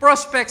have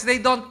prospects, they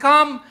don't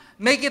come,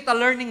 make it a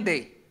learning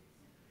day.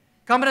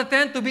 Come and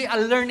attend to be a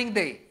learning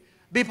day.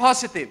 Be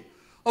positive.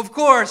 Of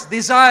course,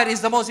 desire is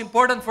the most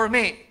important for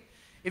me.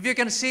 If you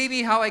can see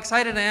me, how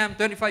excited I am,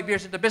 25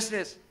 years in the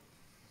business.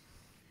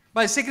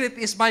 My secret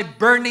is my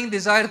burning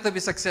desire to be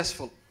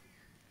successful.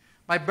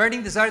 My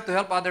burning desire to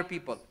help other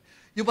people.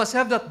 You must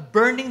have that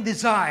burning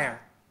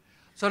desire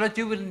so that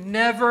you will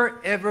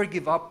never, ever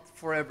give up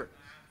forever.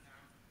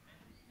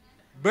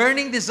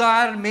 Burning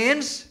desire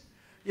means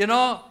You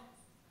know,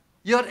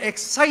 your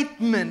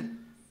excitement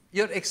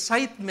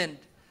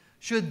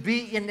should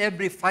be in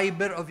every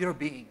fiber of your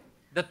being.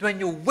 That when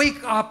you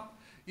wake up,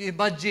 you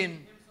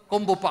imagine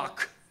combo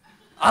pack,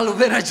 aloe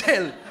vera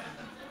gel,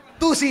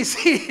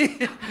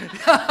 2cc.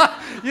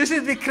 You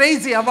should be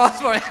crazy about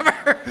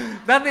forever.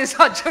 That is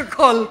what you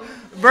call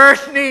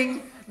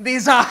burning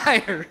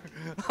desire.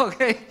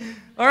 Okay?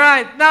 All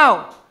right.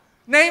 Now,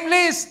 name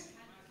list.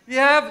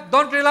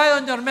 Don't rely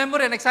on your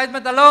memory and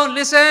excitement alone.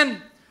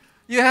 Listen.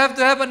 You have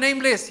to have a name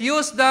list.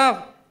 Use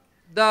the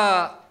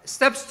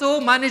steps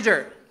to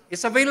manager.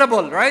 It's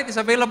available, right? It's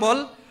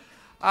available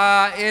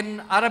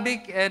in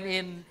Arabic and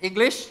in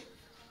English.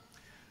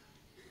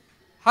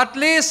 Hot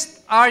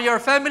list are your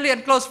family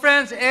and close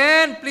friends.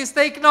 And please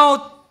take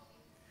note,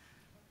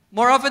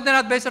 more often than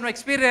not, based on my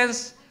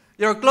experience,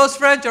 your close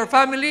friends, your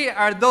family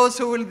are those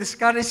who will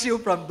discourage you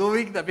from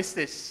doing the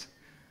business.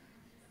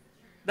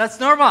 That's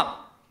normal.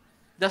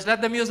 Just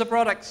let them use the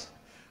products.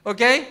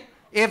 Okay?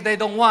 If they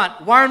don't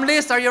want. Warm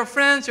list are your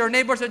friends, your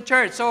neighbors in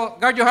church. So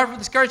guard your heart from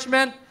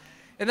discouragement.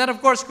 And then, of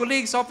course,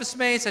 colleagues, office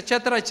mates,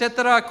 etc.,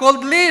 etc.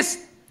 Cold list.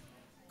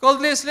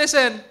 Cold list,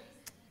 listen.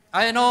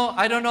 I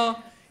don't know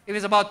if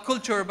it's about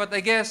culture, but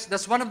I guess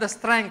that's one of the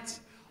strengths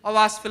of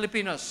us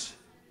Filipinos.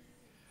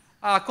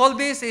 Cold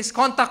list is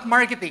contact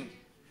marketing.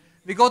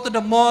 We go to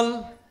the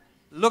mall,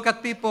 look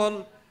at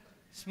people,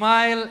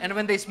 smile, and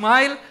when they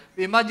smile,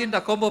 we imagine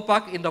the combo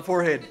pack in the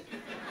forehead.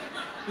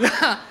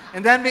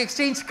 And then we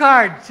exchange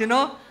cards,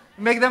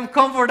 make them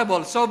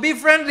comfortable. So be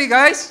friendly,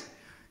 guys,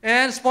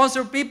 and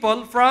sponsor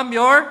people from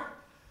your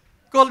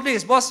cold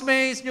list.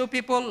 Bossmates, new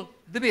people,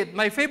 do it.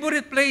 My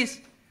favorite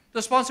place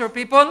to sponsor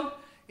people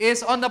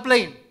is on the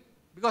plane.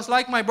 Because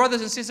like my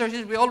brothers and sisters,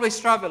 we always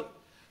travel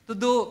to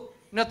do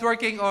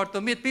networking or to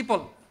meet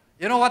people.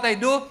 You know what I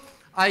do?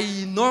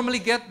 I normally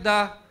get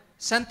the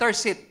center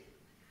seat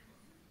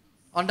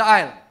on the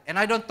aisle, and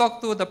I don't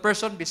talk to the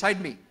person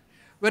beside me.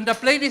 When the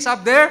plane is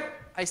up there,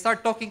 I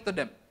start talking to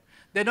them.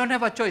 They don't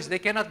have a choice. They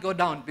cannot go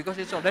down because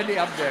it's already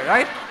up there,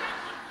 right?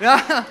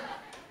 Yeah.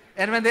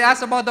 And when they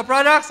ask about the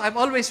products, I'm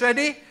always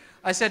ready.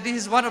 I said, this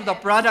is one of the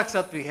products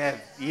that we have.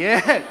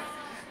 Yeah.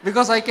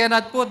 Because I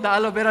cannot put the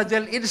aloe vera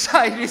gel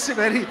inside. It's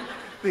very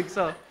big.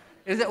 So,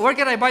 where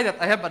can I buy that?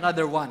 I have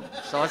another one.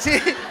 So, see?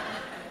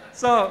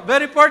 So,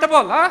 very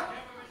portable, huh?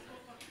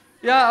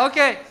 Yeah,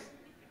 okay.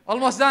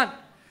 Almost done.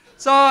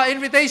 So,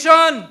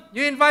 invitation.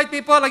 You invite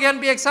people. Again,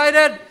 be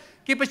excited.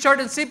 Keep it short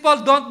and simple.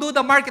 Don't do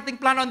the marketing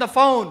plan on the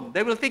phone.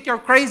 They will think you're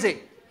crazy.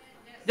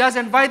 Just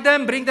invite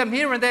them, bring them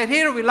here. When they're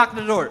here, we lock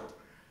the door.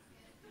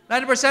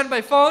 90%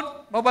 by phone,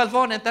 mobile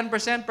phone, and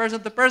 10%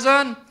 person to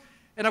person.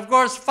 And of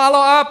course, follow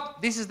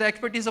up. This is the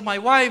expertise of my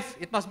wife.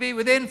 It must be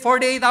within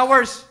 48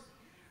 hours.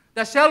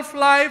 The shelf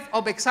life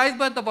of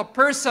excitement of a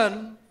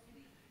person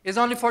is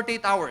only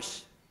 48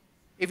 hours.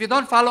 If you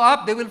don't follow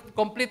up, they will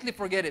completely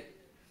forget it.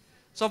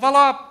 So follow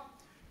up.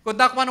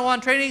 Conduct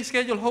one-on-one training,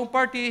 schedule home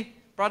party,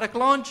 product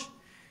launch.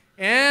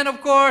 And of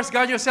course,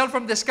 guard yourself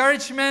from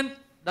discouragement.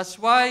 That's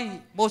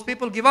why most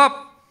people give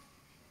up.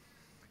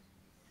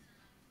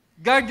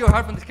 Guard your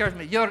heart from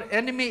discouragement. Your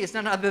enemy is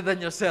none other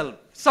than yourself.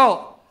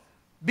 So,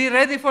 be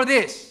ready for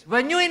this.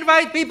 When you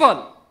invite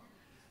people,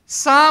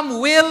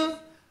 some will,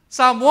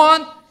 some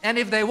won't, and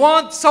if they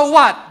won't, so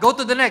what? Go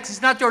to the next.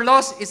 It's not your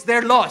loss, it's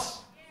their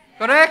loss.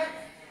 Correct?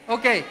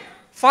 Okay.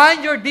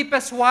 Find your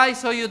deepest why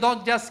so you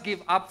don't just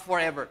give up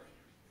forever.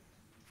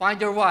 Find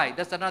your why.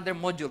 That's another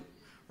module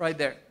right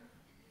there.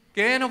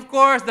 Okay, and of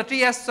course, the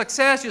 3S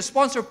success, you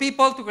sponsor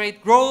people to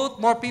create growth,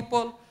 more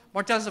people,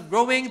 more chances of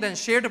growing, then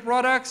share the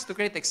products to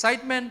create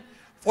excitement,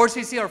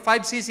 4cc or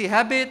 5cc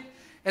habit,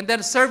 and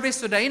then service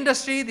to the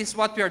industry. This is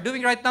what we are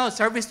doing right now,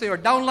 service to your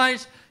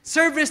downlines,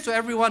 service to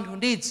everyone who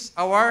needs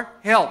our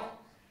help.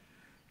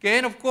 Okay,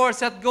 and of course,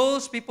 set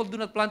goals. People do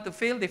not plan to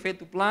fail, they fail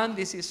to plan.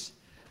 This is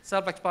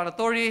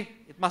self-explanatory.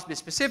 It must be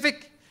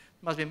specific,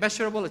 it must be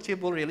measurable,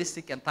 achievable,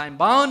 realistic, and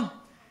time-bound.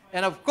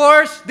 And of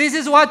course, this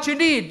is what you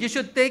need. You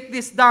should take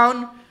this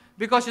down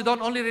because you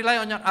don't only rely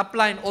on your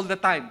upline all the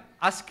time,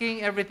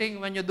 asking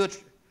everything when you do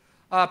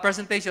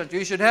presentations.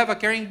 You should have a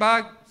carrying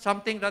bag,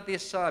 something that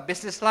is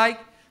business-like,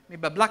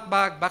 maybe a black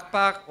bag,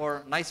 backpack,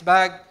 or nice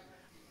bag.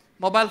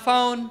 Mobile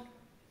phone,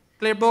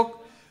 clear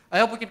book. I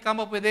hope we can come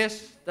up with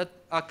this, that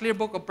clear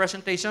book of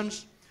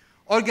presentations.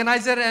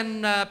 Organizer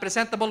and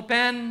presentable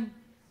pen,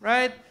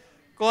 right?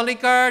 Calling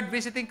card,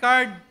 visiting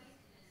card,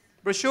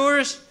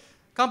 brochures,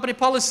 company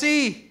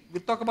policy.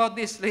 We'll talk about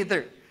this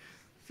later.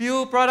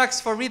 Few products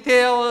for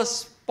retail,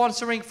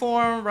 sponsoring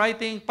form,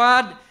 writing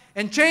pad,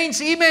 and change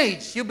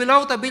image. You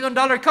belong to a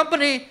billion-dollar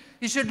company,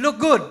 you should look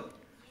good.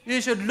 You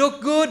should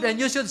look good and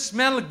you should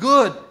smell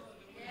good.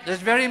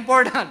 That's very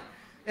important.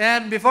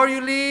 And before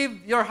you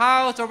leave your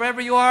house or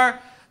wherever you are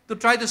to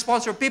try to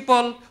sponsor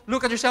people,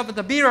 look at yourself in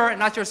the mirror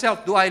and ask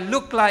yourself, do I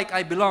look like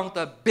I belong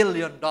to a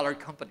billion-dollar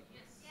company?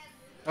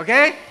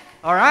 Okay?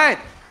 All right.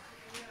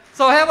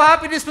 So have a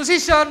happy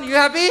disposition. You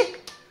happy?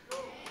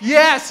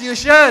 Yes, you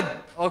should.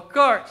 Of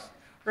course.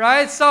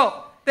 Right?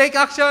 So take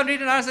action, read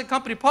and understand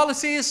company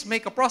policies,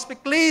 make a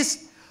prospect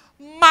list,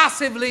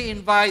 massively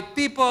invite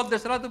people.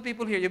 There's a lot of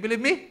people here. You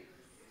believe me?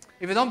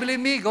 If you don't believe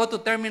me, go to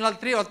Terminal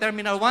 3 or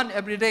Terminal 1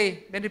 every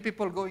day. Many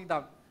people going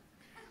down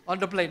on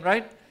the plane,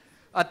 right?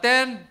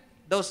 Attend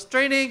those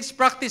trainings,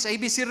 practice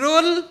ABC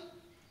rule,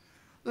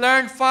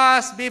 learn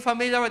fast, be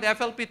familiar with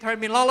FLP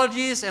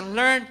terminologies, and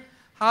learn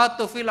how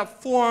to fill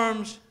up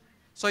forms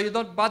so you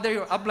don't bother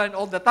your upline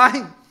all the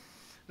time.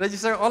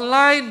 Register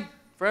online,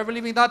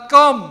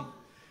 foreverliving.com,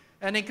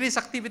 and increase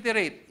activity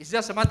rate. It's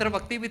just a matter of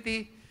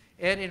activity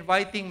and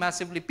inviting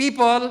massively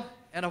people.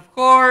 And of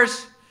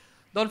course,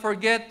 don't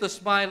forget to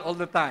smile all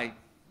the time.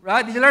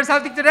 Right? Did you learn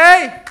something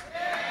today?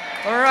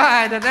 Yeah. All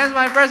right, that ends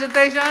my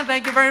presentation.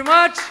 Thank you very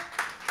much.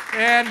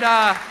 And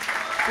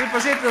we'll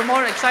proceed to the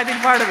more exciting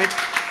part of it.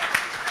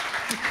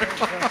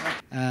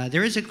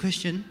 There is a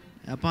question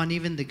upon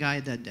even the guy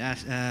that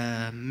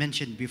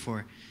mentioned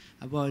before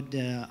about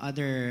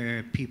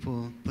other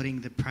people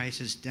putting the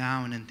prices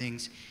down and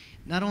things.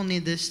 Not only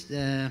this,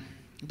 there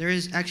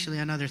is actually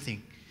another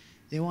thing.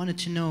 They wanted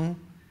to know,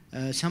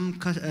 some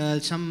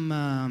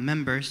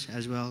members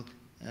as well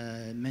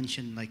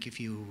mentioned, like, if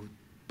you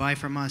buy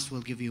from us,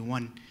 we'll give you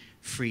one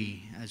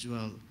free as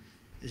well.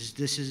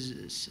 This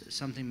is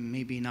something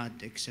maybe not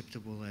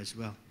acceptable as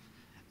well.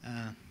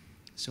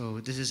 So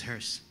this is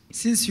hers.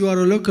 Since you are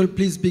a local,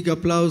 please big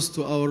applause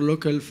to our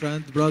local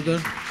friend, brother.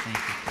 Thank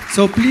you.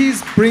 So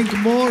please bring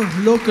more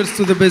locals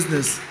to the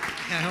business.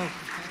 I hope.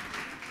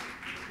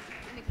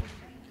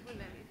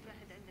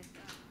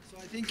 So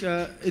I think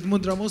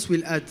Edmund Ramos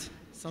will add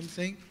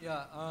something.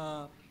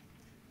 Yeah,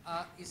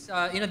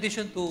 in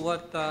addition to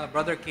what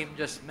Brother Kim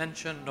just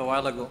mentioned a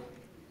while ago,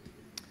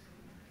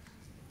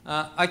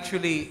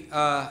 actually,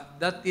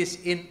 that is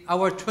in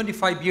our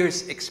 25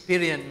 years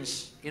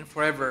experience in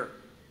Forever.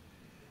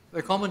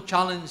 The common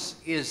challenge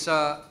is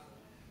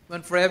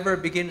when Forever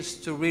begins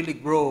to really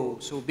grow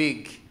so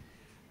big,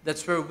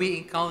 that's where we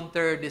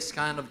encounter this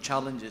kind of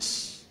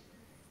challenges.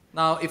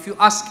 Now, if you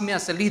ask me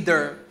as a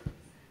leader,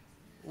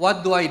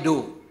 what do I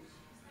do?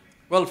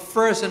 Well,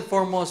 first and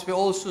foremost, we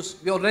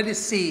already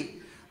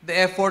see the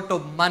effort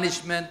of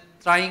management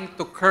trying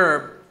to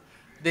curb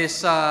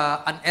this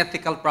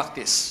unethical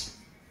practice.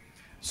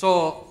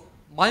 So,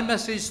 my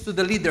message to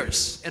the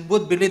leaders and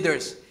would-be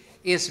leaders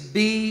is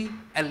be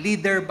a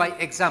leader by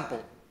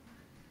example.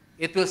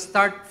 It will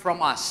start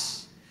from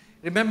us.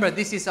 Remember,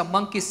 this is a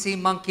monkey see,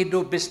 monkey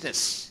do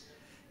business.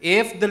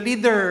 If the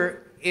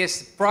leader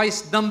is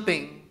price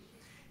dumping,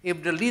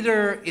 if the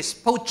leader is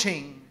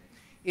poaching,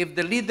 if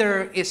the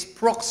leader is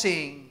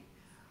proxying,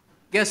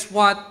 guess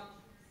what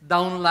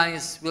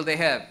downlines will they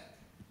have?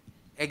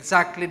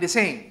 Exactly the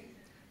same.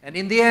 And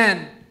in the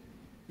end,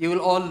 you will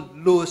all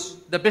lose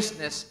the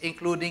business,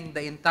 including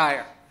the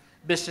entire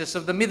business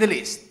of the Middle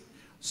East.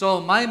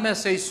 So my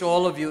message to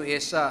all of you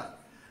is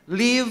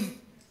live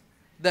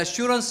the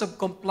assurance of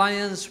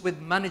compliance with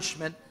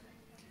management,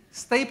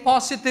 stay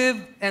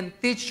positive, and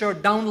teach your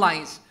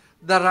downlines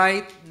the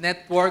right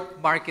network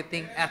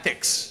marketing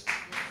ethics.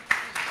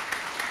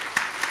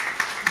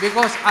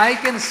 Because I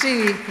can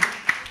see,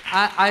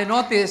 I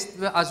noticed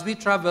as we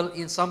travel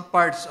in some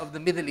parts of the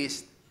Middle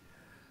East,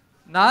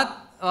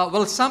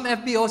 some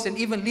FBOs and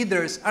even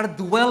leaders are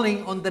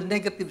dwelling on the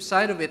negative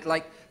side of it,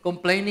 like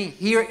complaining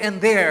here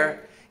and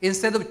there,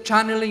 instead of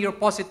channeling your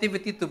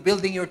positivity to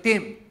building your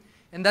team.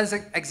 And that's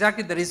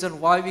exactly the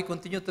reason why we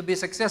continue to be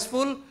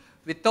successful.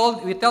 We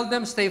tell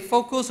them, stay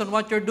focused on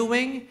what you're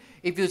doing.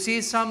 If you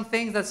see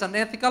something that's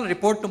unethical,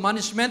 report to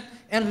management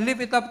and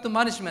leave it up to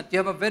management. You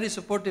have a very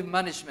supportive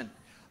management.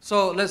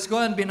 So let's go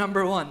and be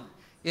number one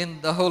in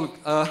the whole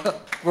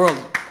world.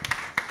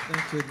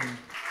 Thank you, Edmund.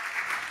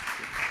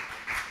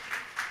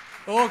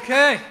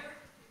 Okay.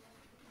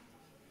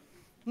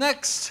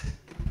 Next.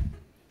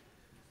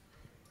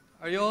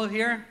 Are you all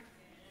here?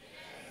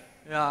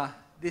 Yeah,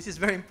 this is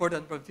very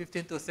important from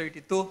 15 to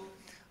 32.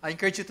 I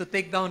encourage you to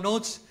take down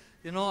notes.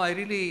 You know, I'm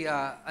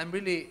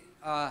really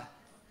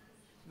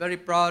very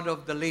proud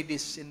of the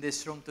ladies in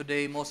this room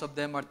today. Most of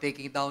them are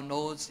taking down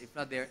notes. If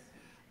not,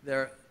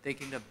 they're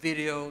taking the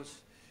videos.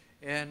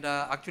 And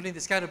actually, in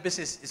this kind of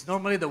business, it's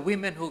normally the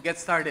women who get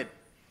started.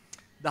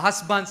 The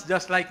husbands,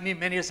 just like me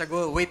many years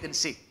ago, wait and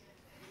see.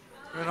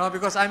 You know,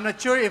 because I'm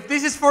not sure if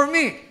this is for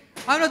me.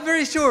 I'm not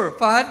very sure,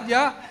 Fahad,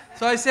 yeah?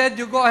 So I said,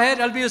 you go ahead,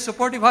 I'll be a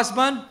supportive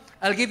husband.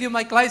 I'll give you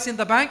my clients in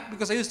the bank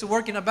because I used to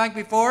work in a bank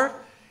before.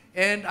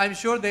 And I'm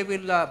sure they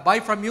will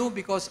buy from you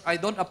because I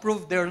don't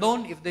approve their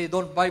loan if they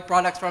don't buy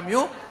products from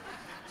you.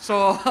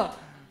 So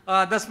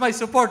that's my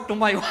support to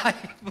my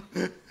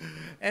wife.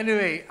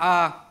 Anyway,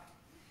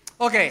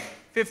 okay,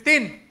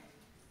 15.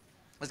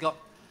 Let's go.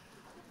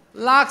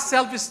 Lack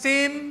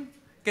self-esteem.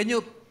 Can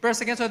you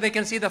press again so they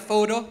can see the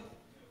photo?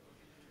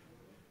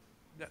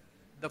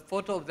 The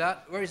photo of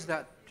that, where is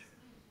that?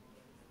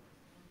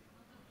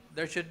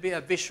 There should be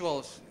a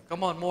visuals.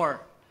 Come on, more.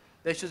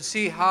 They should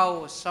see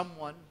how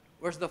someone,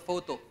 where's the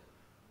photo?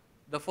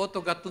 The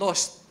photo got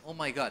lost. Oh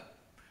my God.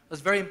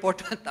 That's very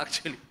important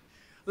actually.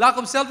 Lack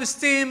of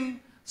self-esteem,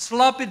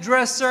 sloppy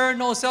dresser,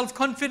 no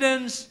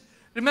self-confidence.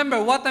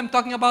 Remember, what I'm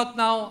talking about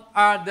now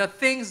are the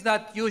things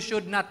that you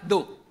should not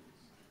do.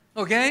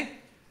 Okay?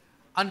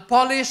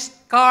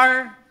 Unpolished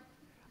car,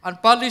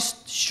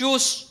 unpolished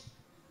shoes.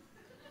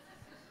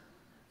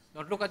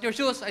 Don't look at your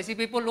shoes. I see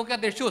people look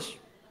at their shoes.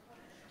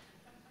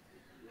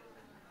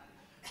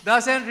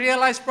 Doesn't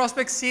realize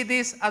prospects see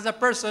this as a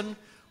person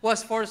who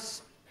has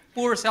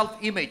poor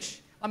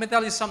self-image. Let me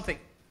tell you something.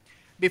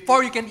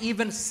 Before you can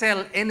even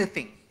sell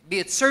anything, be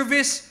it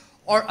service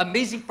or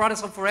amazing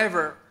products of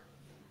forever,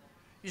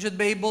 you should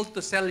be able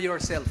to sell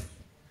yourself.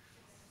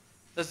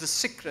 That's the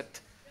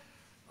secret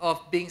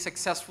of being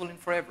successful in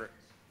forever.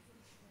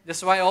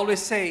 That's why I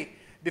always say,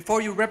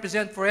 before you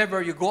represent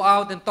forever, you go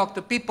out and talk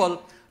to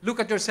people, look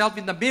at yourself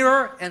in the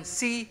mirror and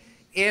see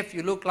if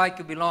you look like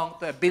you belong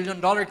to a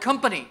billion-dollar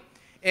company.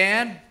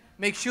 And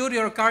make sure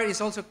your car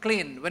is also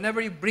clean.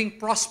 Whenever you bring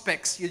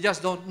prospects, you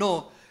just don't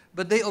know,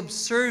 but they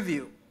observe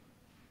you.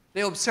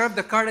 They observe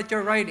the car that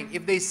you're riding.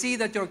 If they see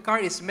that your car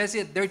is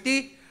messy and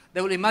dirty, they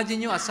will imagine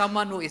you as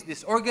someone who is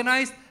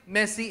disorganized,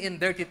 messy, and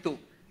dirty too.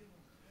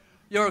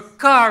 Your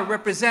car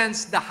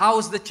represents the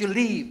house that you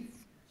live.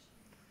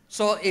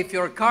 So if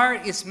your car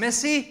is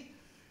messy,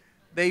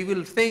 they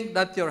will think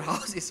that your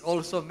house is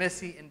also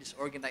messy and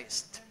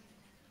disorganized.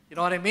 You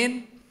know what I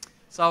mean?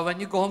 So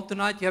when you go home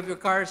tonight, you have your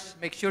cars,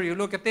 make sure you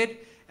look at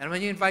it. And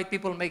when you invite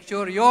people, make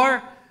sure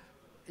your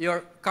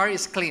car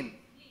is clean.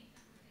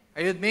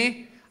 Are you with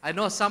me? I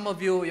know some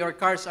of you, your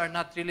cars are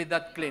not really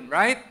that clean,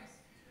 right?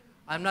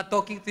 I'm not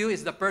talking to you,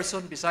 it's the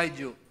person beside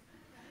you.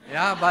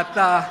 Yeah, but,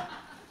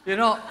 you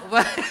know,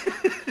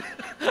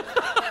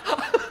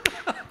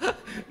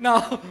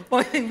 now,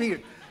 pointing me,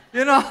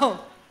 you know,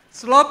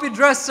 sloppy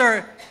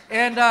dresser,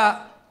 and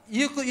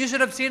you should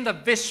have seen the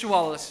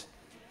visuals.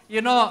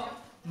 You know,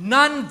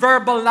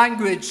 non-verbal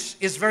language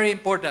is very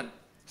important.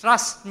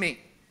 Trust me.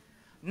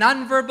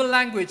 Non-verbal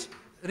language.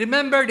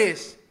 Remember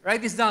this.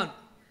 Write this down.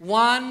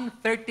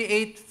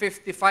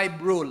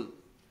 1:38:55 rule.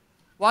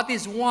 What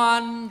is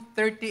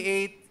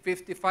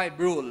 1:38:55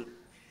 rule?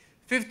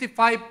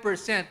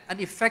 55% an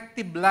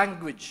effective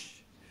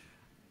language.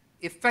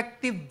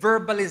 Effective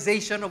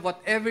verbalization of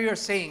whatever you're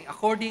saying,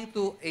 according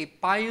to a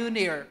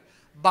pioneer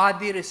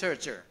body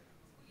researcher.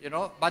 You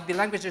know, body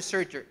language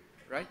researcher,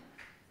 right?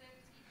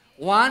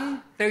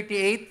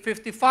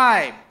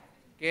 1:38:55.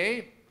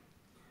 Okay?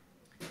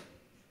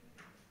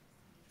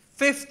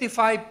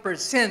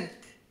 55%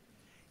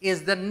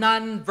 is the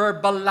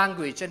non-verbal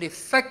language. And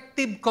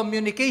effective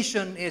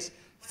communication is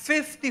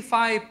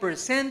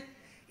 55%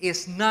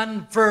 is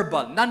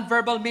non-verbal.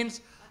 Non-verbal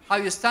means how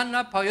you stand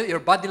up, how your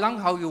body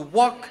language, how you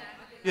walk,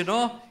 you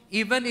know.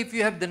 Even if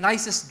you have the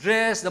nicest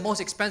dress, the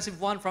most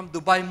expensive one from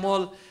Dubai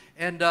Mall,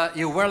 and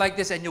you wear like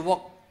this and you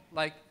walk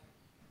like,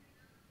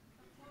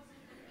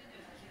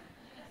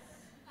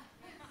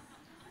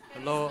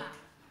 hello,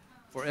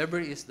 Forever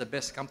is the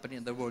best company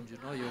in the world, you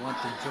know. You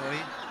want to join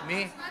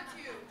me?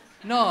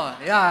 No,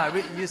 yeah,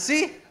 you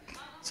see?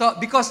 So,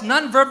 because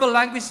non-verbal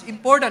language is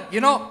important. You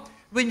know,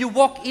 when you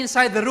walk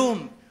inside the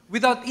room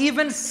without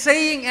even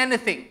saying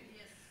anything,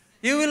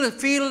 you will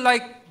feel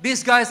like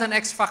this guy is an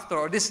X factor,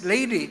 or this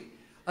lady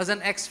has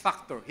an X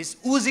factor. He's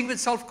oozing with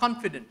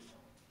self-confidence.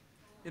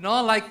 You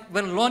know, like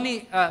when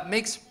Lonnie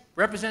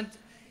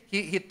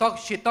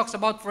she talks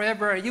about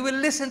forever, you will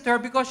listen to her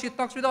because she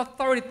talks with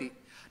authority.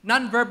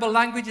 Non-verbal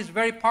language is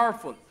very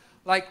powerful.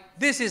 Like,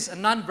 this is a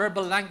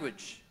non-verbal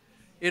language.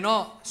 You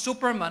know,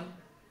 Superman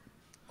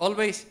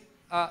always,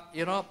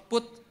 you know,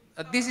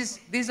 this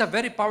is a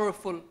very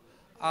powerful,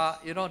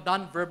 you know,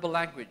 non-verbal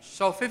language.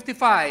 So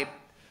 55,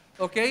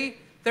 okay,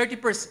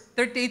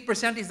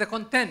 38% is the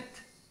content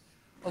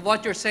of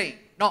what you're saying.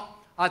 No,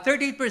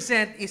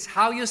 38% is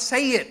how you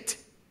say it.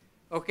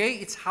 Okay,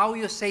 it's how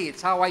you say it.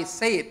 It's how I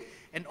say it.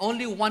 And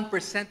only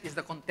 1% is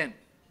the content.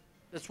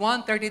 That's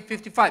 1:38,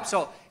 55.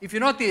 So if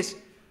you notice,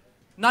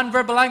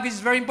 non-verbal language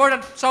is very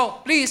important. So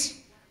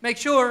please make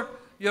sure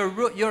you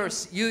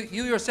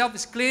yourself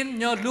is clean, you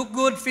know, look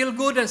good, feel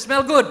good, and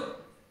smell good.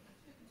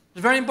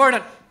 It's very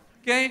important.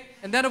 Okay?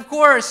 And then of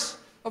course,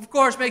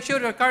 make sure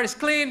your car is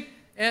clean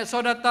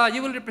so that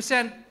you will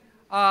represent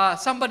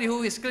somebody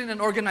who is clean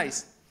and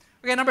organized.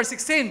 Okay, number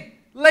 16,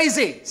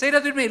 lazy. Say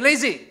that with me,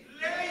 lazy.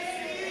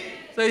 Lazy.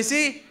 So you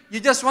see,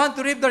 you just want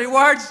to reap the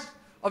rewards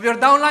of your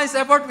downline's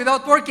effort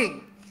without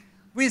working.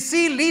 We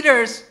see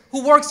leaders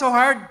who work so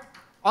hard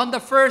on the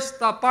first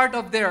part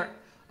of their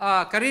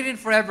career in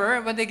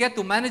forever. When they get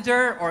to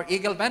manager or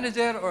Eagle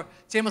manager or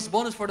Chamos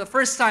bonus for the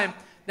first time,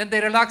 then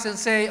they relax and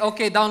say,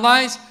 okay,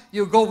 downlines,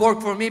 you go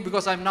work for me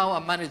because I'm now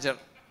a manager.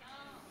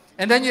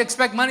 And then you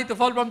expect money to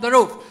fall from the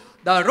roof.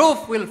 The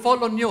roof will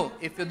fall on you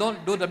if you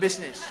don't do the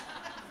business.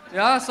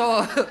 Yeah,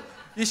 so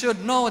you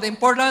should know the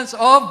importance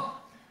of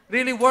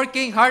really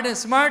working hard and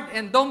smart,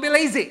 and don't be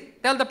lazy.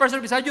 Tell the person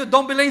beside you,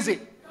 don't be lazy.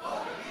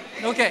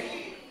 Okay.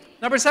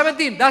 Number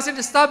 17, doesn't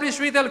establish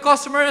retail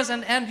customers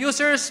and end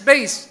users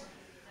base.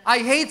 I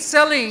hate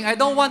selling. I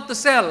don't want to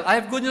sell. I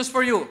have good news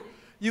for you.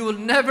 You will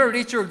never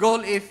reach your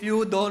goal if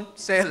you don't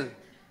sell.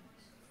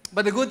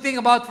 But the good thing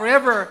about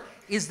forever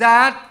is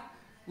that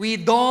we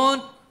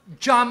don't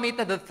jam it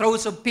at the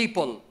throats of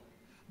people.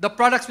 The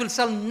products will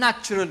sell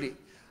naturally.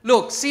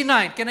 Look,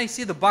 C9. Can I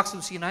see the box of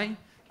C9?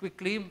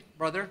 Quickly,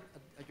 brother,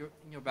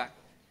 in your back.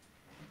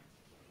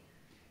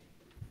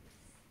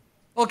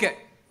 Okay.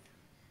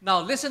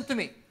 Now, listen to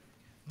me.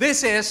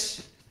 This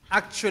is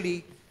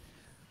actually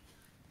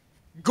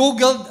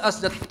Googled as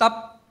the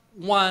top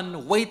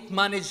 1 weight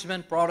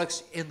management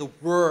products in the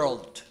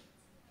world.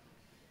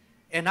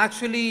 And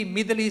actually,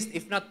 Middle East,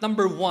 if not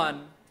number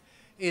 1,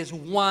 is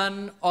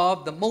one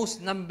of the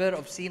most number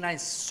of C9s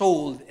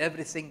sold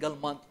every single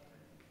month.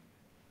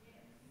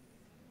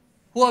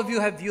 Who of you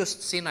have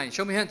used C9?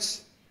 Show me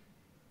hands.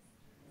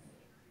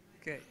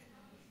 Okay.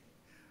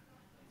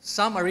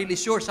 Some are really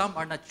sure, some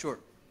are not sure.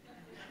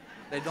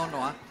 They don't know,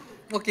 huh?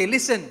 Okay,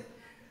 listen.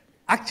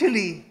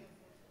 Actually,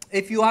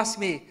 if you ask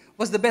me,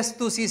 what's the best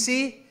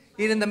 2cc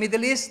here in the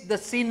Middle East? The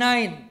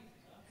C9.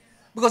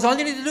 Because all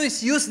you need to do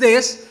is use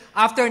this.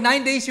 After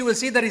 9 days, you will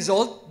see the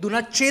result. Do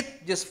not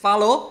cheat. Just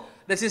follow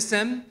the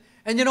system.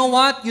 And you know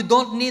what? You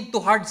don't need to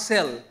hard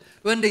sell.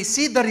 When they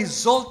see the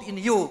result in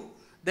you,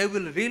 they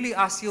will really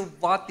ask you,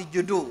 what did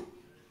you do?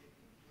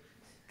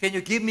 Can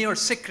you give me your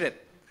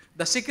secret?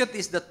 The secret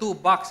is the 2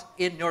 bucks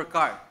in your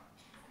car.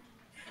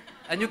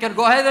 And you can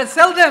go ahead and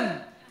sell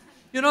them.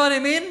 You know what I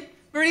mean?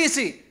 Very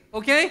easy.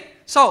 Okay?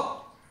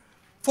 So,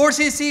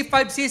 4cc,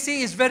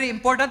 5cc is very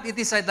important. It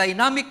is a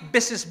dynamic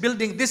business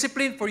building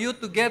discipline for you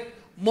to get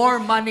more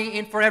money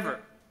in forever.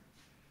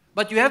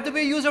 But you have to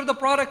be a user of the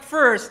product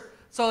first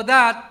so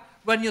that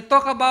when you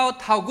talk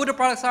about how good the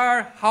products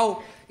are,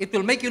 how it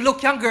will make you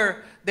look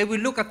younger, they will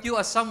look at you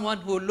as someone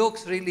who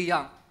looks really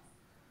young.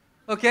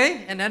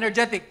 Okay? And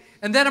energetic.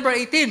 And then number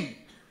 18,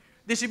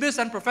 distributes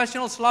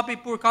unprofessional, sloppy,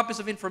 poor copies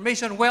of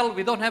information. Well,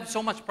 we don't have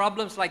so much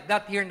problems like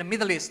that here in the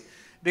Middle East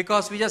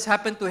because we just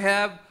happen to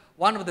have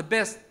one of the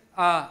best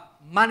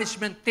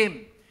management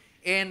team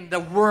in the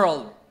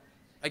world.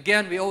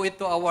 Again, we owe it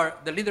to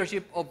the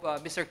leadership of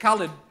Mr.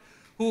 Khalid,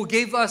 who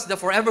gave us the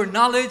forever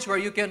knowledge where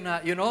you can,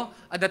 at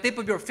the tip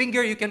of your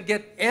finger, you can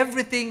get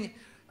everything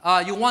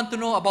you want to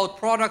know about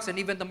products and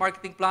even the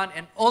marketing plan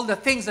and all the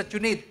things that you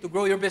need to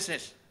grow your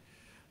business.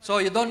 So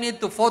you don't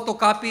need to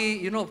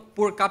photocopy,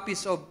 poor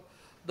copies of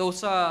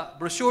those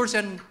brochures.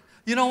 And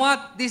you know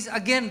what? This is,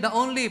 again, the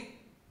only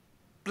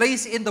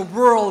place in the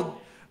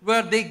world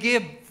where they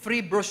give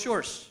free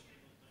brochures.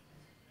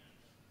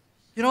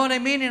 You know what I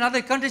mean? In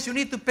other countries, you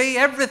need to pay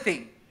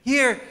everything.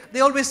 Here,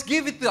 they always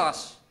give it to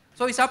us.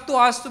 So it's up to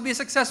us to be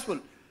successful.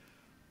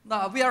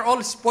 Now, we are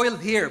all spoiled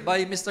here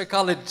by Mr.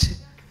 College.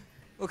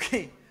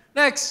 Okay,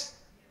 next.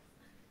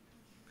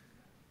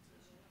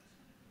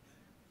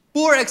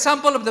 Poor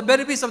example of the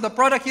benefits of the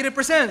product he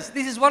represents.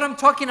 This is what I'm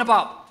talking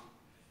about.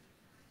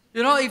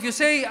 If you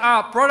say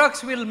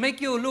products will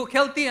make you look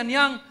healthy and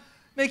young,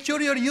 make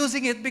sure you're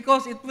using it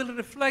because it will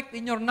reflect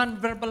in your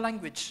non-verbal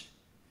language.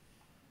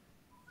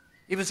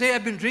 If you say,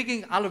 I've been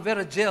drinking aloe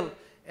vera gel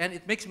and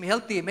it makes me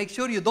healthy, make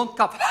sure you don't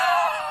cough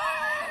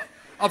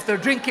after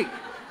drinking.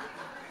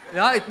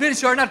 Yeah, it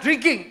means you're not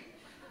drinking.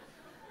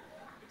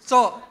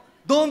 So,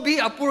 don't be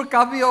a poor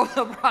copy of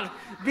the product.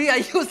 Be a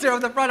user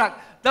of the product.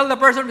 Tell the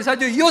person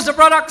beside you, use the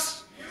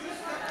products.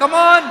 Come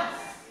on.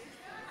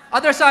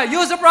 Other side,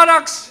 use the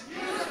products.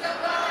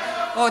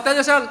 Oh, tell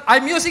yourself,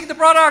 I'm using the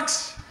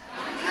products.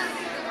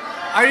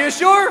 Are you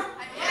sure?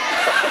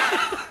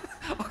 Yes.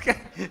 Okay.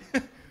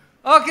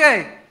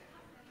 Okay.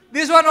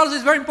 This one also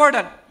is very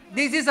important.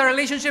 This is a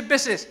relationship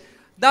business.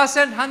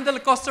 Doesn't handle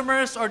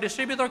customers or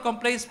distributor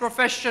complaints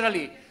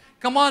professionally.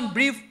 Come on,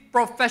 be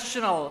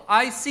professional.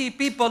 I see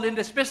people in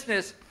this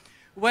business,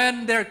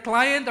 when their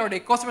client or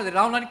their customer, their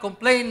downline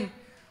complain,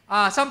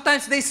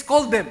 sometimes they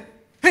scold them.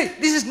 Hey,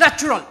 this is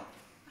natural.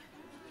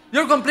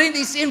 Your complaint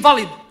is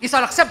invalid. It's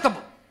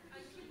unacceptable.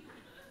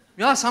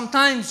 Yeah,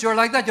 sometimes you're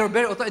like that. You're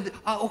very, okay,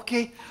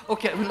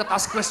 I will not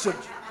ask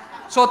questions.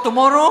 So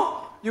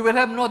tomorrow, you will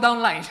have no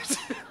downlines.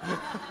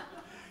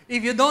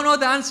 If you don't know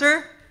the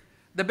answer,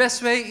 the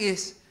best way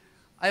is,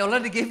 I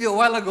already gave you a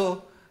while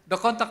ago, the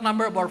contact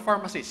number of our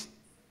pharmacist.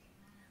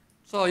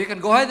 So you can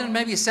go ahead and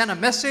maybe send a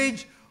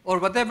message or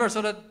whatever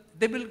so that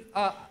they will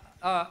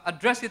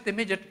address it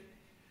immediately.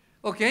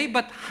 Okay,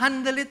 but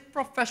handle it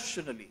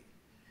professionally.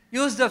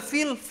 Use the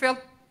feel, felt,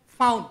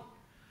 found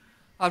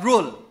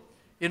rule.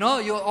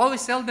 You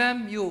always tell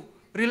them, you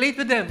relate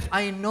with them.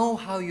 I know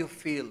how you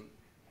feel.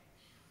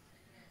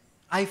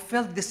 I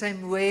felt the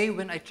same way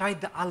when I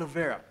tried the aloe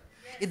vera.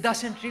 It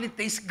doesn't really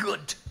taste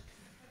good.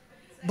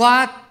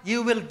 But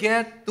you will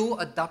get to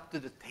adapt to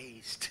the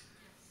taste.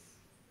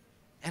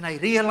 And I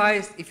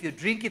realized if you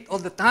drink it all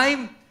the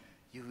time,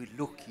 you will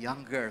look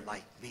younger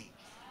like me.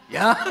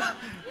 Yeah?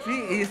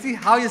 See, you see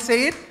how you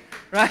say it?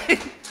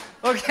 Right?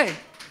 Okay.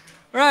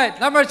 Right.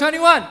 Number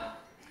 21.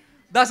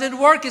 Doesn't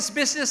work his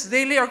business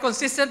daily or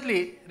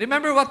consistently.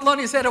 Remember what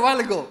Lonnie said a while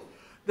ago.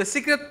 The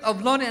secret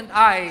of Lonnie and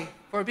I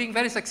for being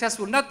very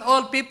successful. Not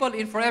all people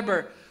in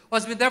forever who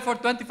has been there for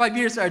 25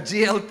 years are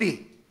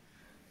GLT.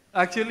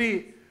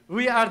 Actually,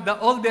 we are the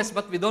oldest,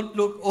 but we don't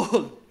look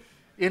old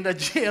in the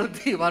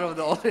GLT. One of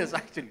the oldest,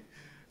 actually.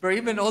 We're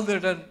even older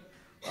than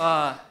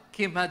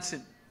Kim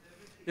Hudson.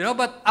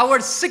 But our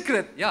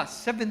secret,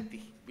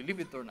 70, believe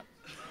it or not.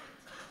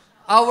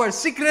 Our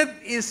secret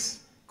is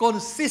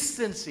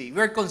consistency.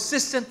 We're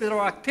consistent with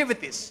our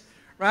activities,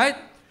 right?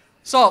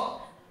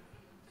 So,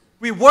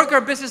 we work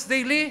our business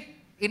daily.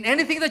 In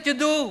anything that you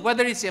do,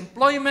 whether it's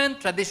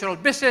employment, traditional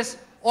business,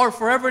 or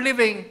forever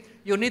living,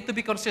 you need to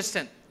be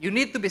consistent. You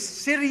need to be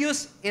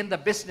serious in the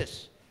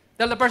business.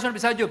 Tell the person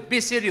beside you, be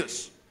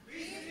serious.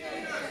 Be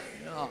serious.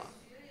 Yeah.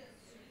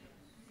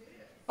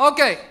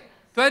 Okay,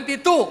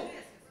 22.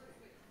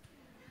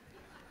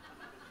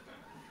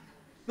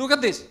 Look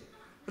at this.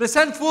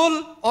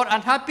 Resentful or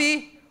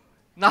unhappy.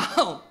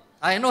 Now,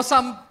 I know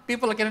some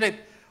people can relate.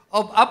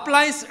 Of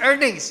upline's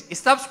earnings, it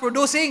stops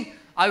producing.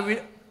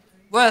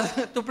 Well,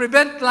 to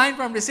prevent client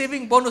from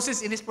receiving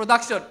bonuses in his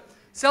production.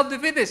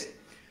 Self-defeatist.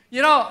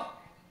 You know,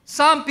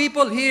 some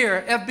people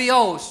here,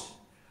 FBOs,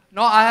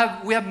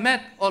 we have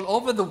met all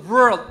over the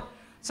world.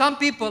 Some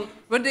people,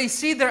 when they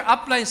see their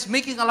uplines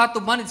making a lot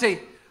of money, say,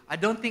 I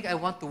don't think I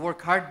want to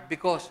work hard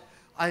because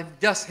I'm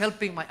just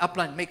helping my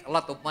upline make a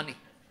lot of money.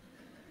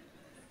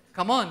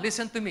 Come on,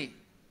 listen to me.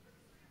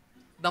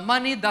 The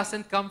money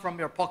doesn't come from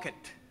your pocket.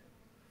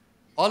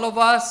 All of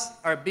us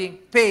are being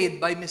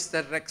paid by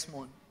Mr.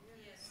 Rexmond.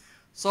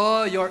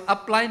 So your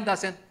upline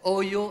doesn't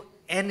owe you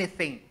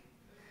anything.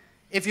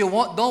 If you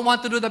don't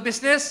want to do the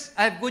business,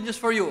 I have good news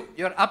for you.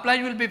 Your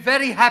upline will be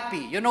very happy.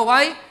 You know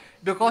why?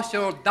 Because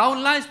your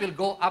downlines will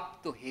go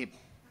up to him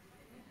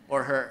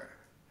or her.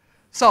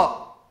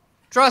 So,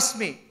 trust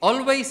me,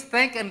 always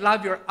thank and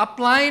love your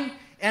upline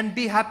and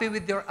be happy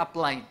with your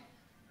upline.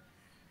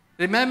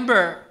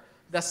 Remember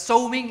the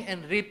sowing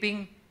and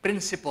reaping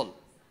principle.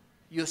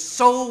 You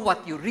sow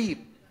what you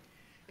reap.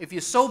 If you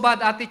sow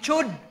bad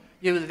attitude,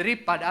 you will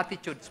reap bad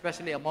attitude,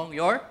 especially among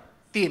your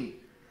team.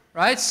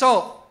 Right?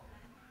 So,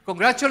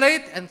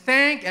 congratulate and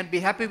thank and be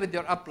happy with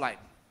your upline.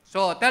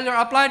 So, tell your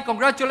upline,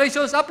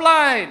 congratulations,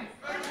 upline.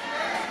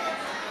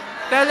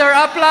 Tell your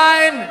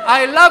upline,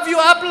 I love you,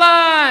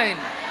 upline.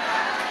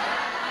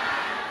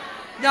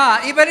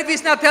 Yeah, even if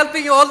he's not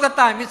helping you all the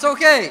time, it's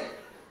okay.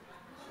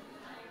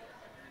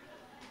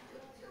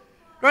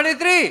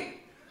 23.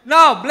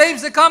 Now,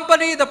 blames the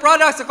company, the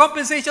products, the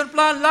compensation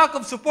plan, lack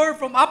of support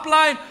from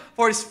upline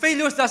for his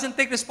failures, doesn't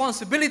take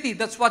responsibility.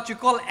 That's what you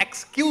call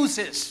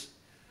excuses.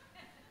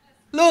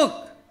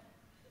 Look.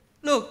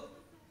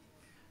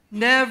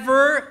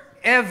 Never,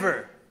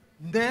 ever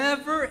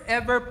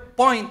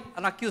point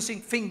an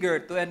accusing finger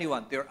to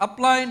anyone, to your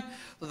upline,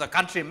 to the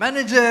country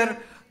manager,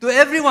 to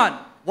everyone.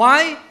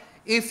 Why?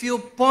 If you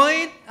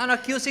point an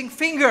accusing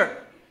finger,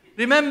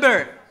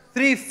 remember,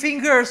 3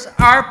 fingers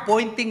are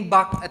pointing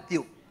back at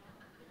you.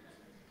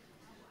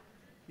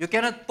 You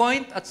cannot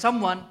point at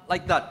someone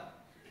like that.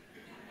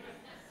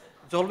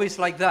 It's always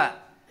like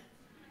that.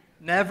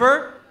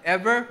 Never,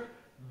 ever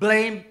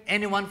blame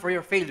anyone for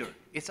your failure.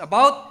 It's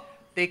about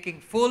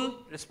taking full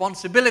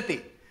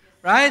responsibility.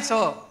 Right?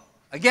 So,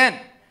 again,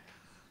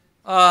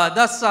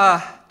 that's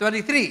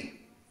 23.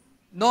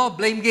 No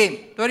blame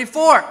game.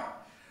 24.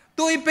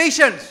 Too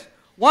impatient.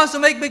 Wants to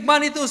make big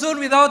money too soon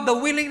without the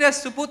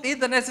willingness to put in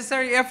the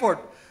necessary effort.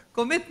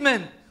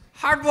 Commitment.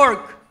 Hard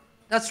work.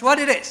 That's what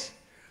it is.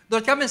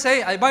 Don't come and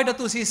say, I buy the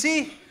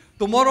 2cc,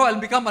 tomorrow I'll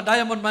become a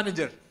diamond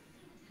manager.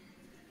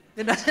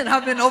 It doesn't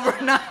happen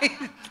overnight.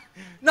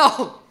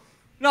 No.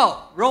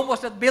 Rome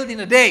was not built in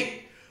a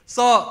day.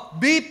 So,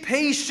 be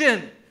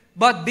patient,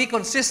 but be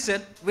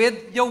consistent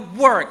with your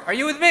work. Are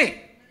you with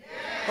me?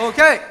 Yes.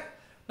 Okay.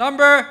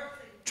 Number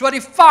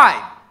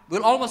 25.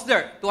 We're almost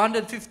there.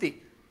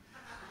 250.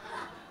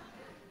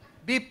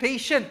 Be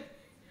patient.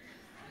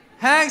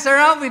 Hangs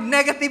around with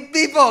negative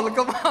people.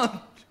 Come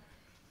on.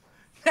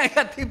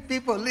 Negative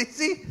people.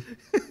 See?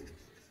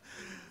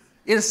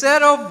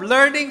 Instead of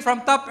learning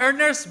from top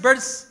earners,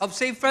 birds of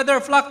same feather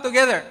flock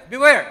together.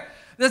 Beware.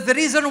 That's the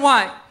reason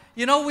why.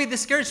 You know, we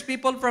discourage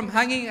people from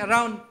hanging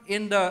around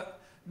in the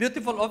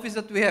beautiful office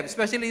that we have,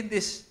 especially in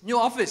this new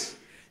office.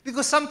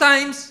 Because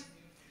sometimes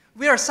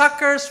we are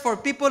suckers for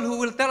people who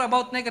will tell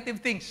about negative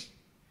things.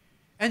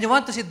 And you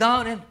want to sit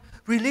down and,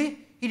 really?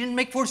 He didn't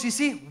make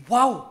 4cc?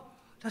 Wow!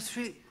 That's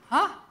really,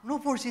 no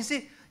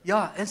 4cc?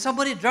 Yeah, and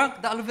somebody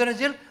drank the aloe vera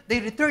gel, they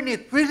return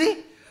it.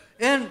 Really?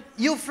 And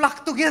you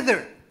flock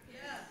together. Yeah.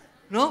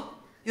 No?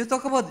 You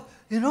talk about,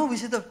 we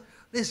said,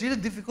 it's really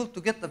difficult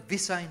to get a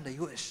visa in the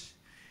US.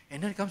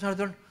 And then comes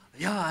another one,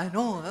 yeah, I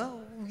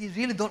know. We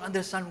really don't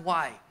understand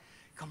why.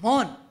 Come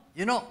on,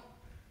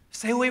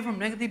 stay away from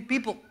negative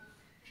people.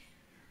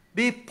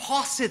 Be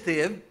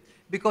positive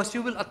because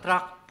you will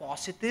attract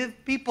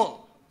positive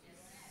people.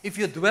 If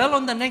you dwell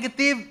on the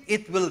negative,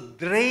 it will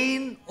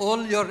drain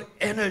all your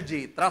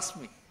energy. Trust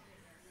me.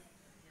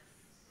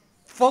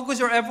 Focus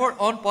your effort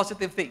on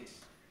positive things.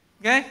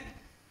 Okay?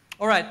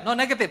 All right, no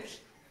negatives.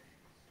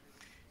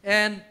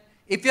 And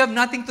if you have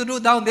nothing to do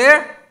down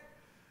there,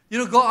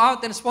 go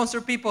out and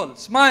sponsor people.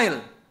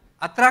 Smile.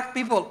 Attract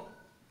people.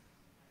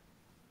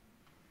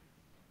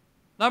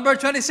 Number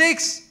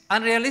 26,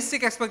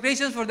 unrealistic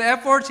expectations for the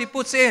efforts he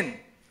puts in.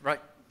 Right.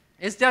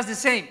 It's just the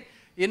same.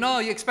 You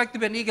expect to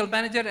be an Eagle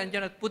manager and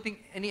you're not putting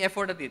any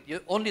effort at it. You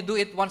only do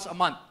it once a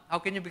month. How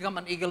can you become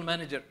an Eagle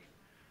manager?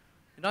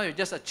 You're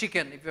just a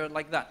chicken if you're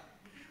like that.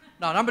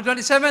 Now, number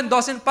 27,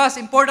 doesn't pass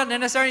important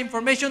and necessary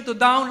information to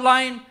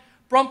downline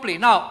promptly.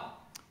 Now,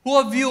 who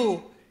of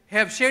you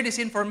have shared this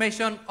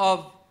information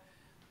of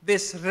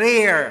this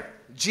rare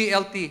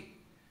GLT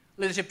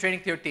leadership training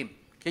to your team?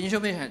 Can you show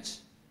me your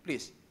hands,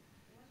 please?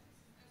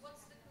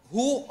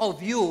 Who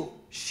of you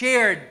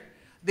shared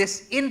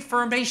this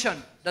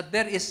information that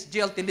there is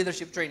GLT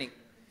leadership training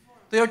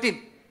to your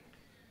team?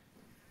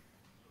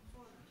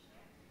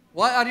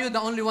 Why are you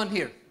the only one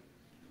here?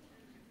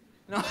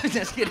 No,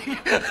 just kidding.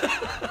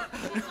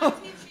 No,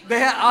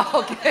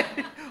 okay.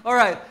 All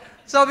right.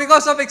 So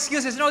because of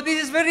excuses, no,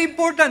 this is very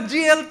important.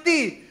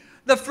 GLT,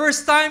 the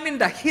first time in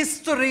the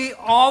history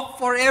of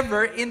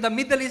forever in the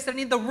Middle East and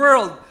in the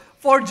world,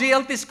 4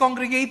 GLTs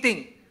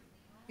congregating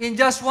in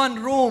just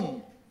one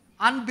room.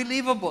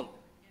 Unbelievable.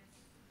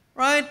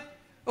 Right?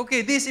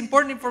 Okay, this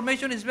important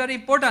information is very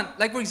important.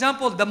 Like, for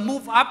example, the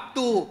move up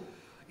to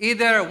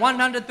either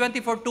 120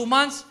 for 2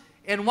 months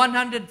and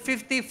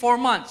 150 4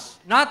 months.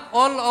 Not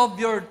all of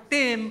your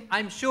team,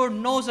 I'm sure,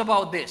 knows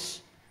about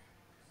this.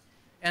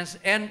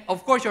 And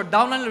of course, your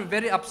downline will be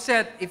very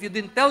upset if you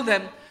didn't tell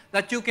them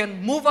that you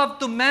can move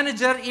up to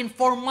manager in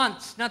 4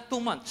 months, not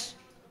 2 months.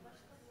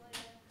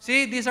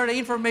 See, these are the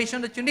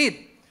information that you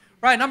need.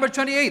 Right, number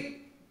 28.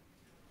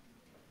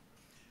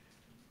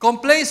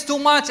 Complains too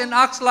much and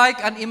acts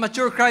like an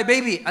immature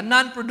crybaby, a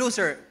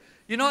non-producer.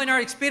 You know, in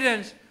our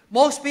experience,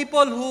 most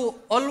people who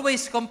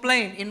always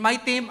complain in my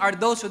team are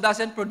those who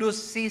doesn't produce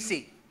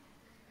CC.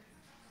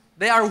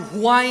 They are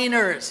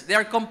whiners. They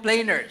are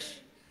complainers.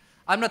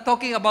 I'm not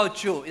talking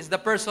about you. It's the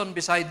person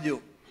beside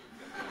you.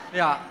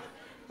 Yeah.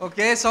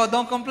 Okay, so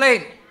don't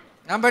complain.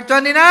 Number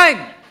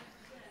 29.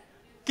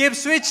 Keep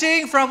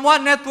switching from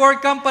one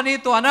network company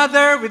to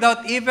another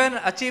without even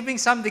achieving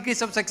some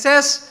degrees of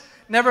success.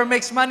 Never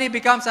makes money,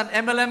 becomes an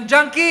MLM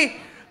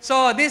junkie.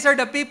 So these are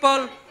the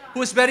people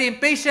who's very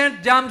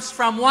impatient, jumps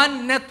from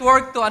one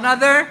network to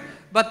another,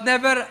 but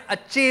never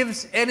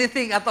achieves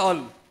anything at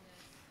all.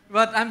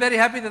 But I'm very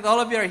happy that all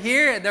of you are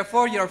here, and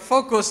therefore you're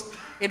focused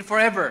in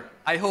forever,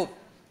 I hope.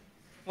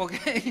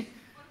 Okay?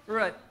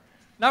 Right.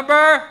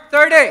 Number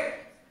 30.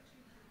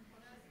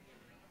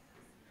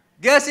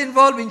 Gets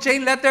involved in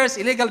chain letters,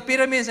 illegal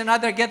pyramids, and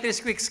other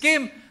get-rich-quick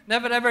scheme.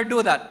 Never ever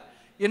do that.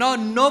 You know,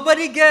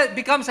 nobody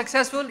becomes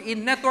successful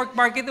in network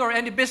marketing or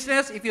any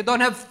business if you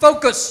don't have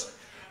focus.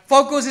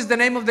 Focus is the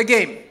name of the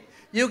game.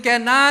 You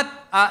cannot,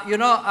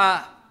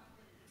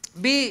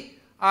 be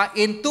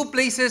in 2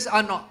 places.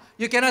 No,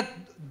 you cannot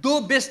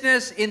do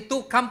business in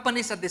 2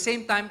 companies at the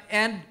same time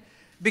and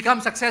become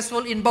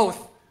successful in both.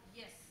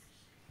 Yes.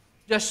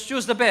 Just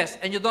choose the best,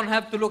 and you don't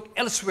have to look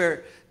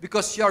elsewhere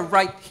because you're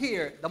right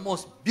here, the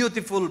most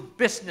beautiful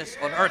business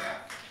on earth.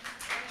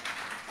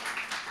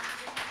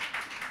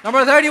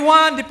 Number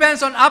 31,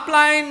 depends on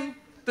upline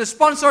to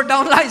sponsor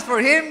downlines for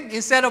him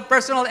instead of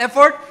personal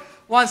effort.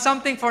 Wants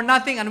something for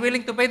nothing and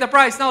willing to pay the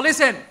price. Now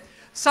listen,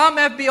 some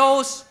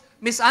FBOs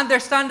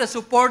misunderstand the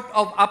support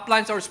of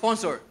uplines or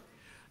sponsor.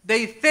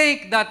 They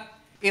think that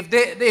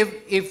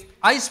if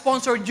I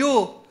sponsored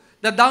you,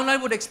 the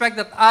downline would expect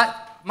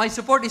that my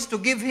support is to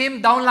give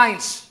him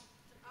downlines.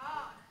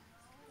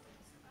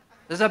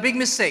 That's a big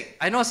mistake.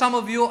 I know some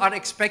of you are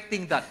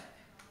expecting that.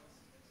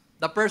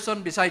 The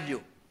person beside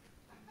you.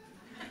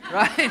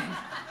 Right?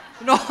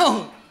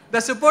 No. The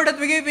support that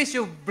we give is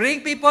you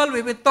bring people,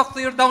 we will talk to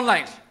your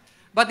downlines.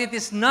 But it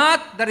is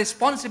not the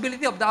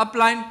responsibility of the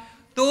upline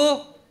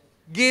to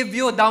give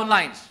you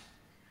downlines.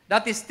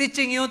 That is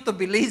teaching you to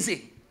be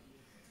lazy.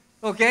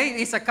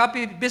 Okay? It's a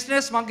copy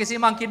business, monkey see,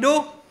 monkey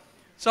do.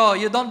 So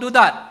you don't do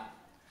that.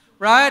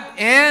 Right?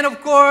 And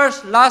of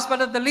course, last but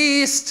not the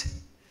least,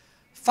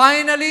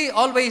 finally,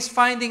 always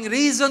finding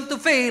reason to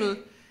fail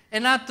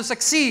and not to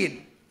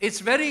succeed.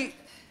 It's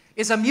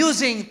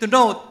amusing to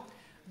note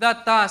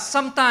that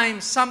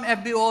sometimes some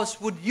FBOs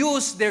would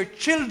use their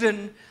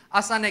children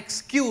as an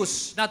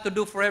excuse not to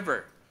do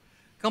forever.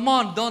 Come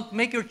on, don't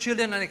make your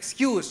children an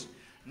excuse.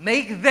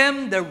 Make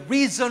them the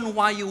reason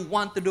why you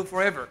want to do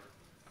forever.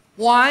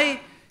 Why?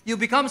 You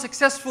become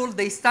successful,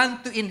 they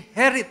stand to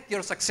inherit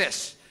your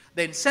success.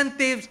 The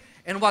incentives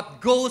and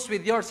what goes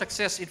with your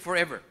success in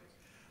forever.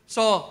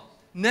 So,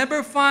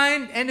 never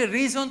find any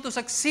reason to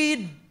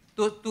succeed,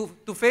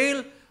 to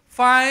fail.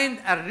 Find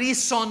a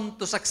reason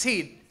to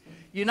succeed.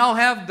 You now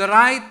have the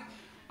right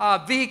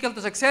vehicle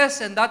to success,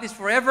 and that is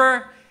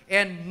forever,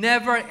 and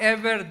never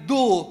ever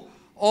do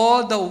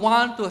all the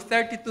 1 to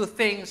 32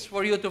 things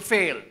for you to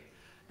fail.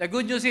 The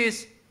good news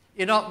is,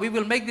 we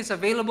will make this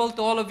available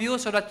to all of you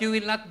so that you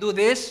will not do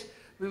this.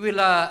 We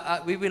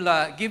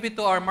will give it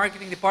to our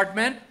marketing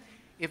department.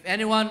 If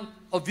anyone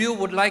of you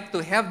would like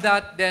to have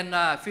that, then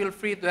feel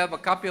free to have a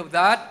copy of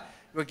that.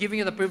 We're giving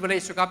you the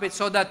privilege to copy it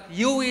so that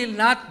you will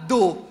not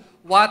do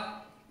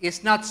what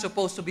is not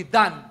supposed to be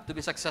done to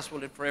be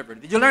successful in forever.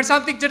 Did you learn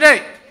something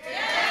today?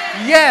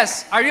 Yes.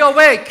 Yes. Are you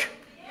awake?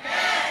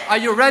 Yes. Are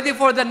you ready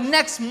for the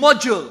next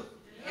module?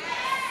 Yes.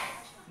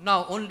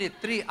 Now, only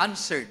 3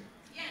 answered.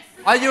 Yes.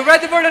 Are you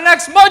ready for the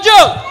next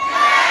module?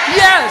 Yes.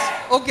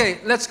 Yes. Okay,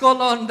 let's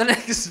call on the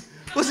next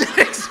Who's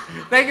next?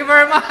 Thank you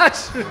very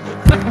much.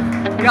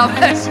 God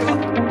bless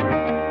you.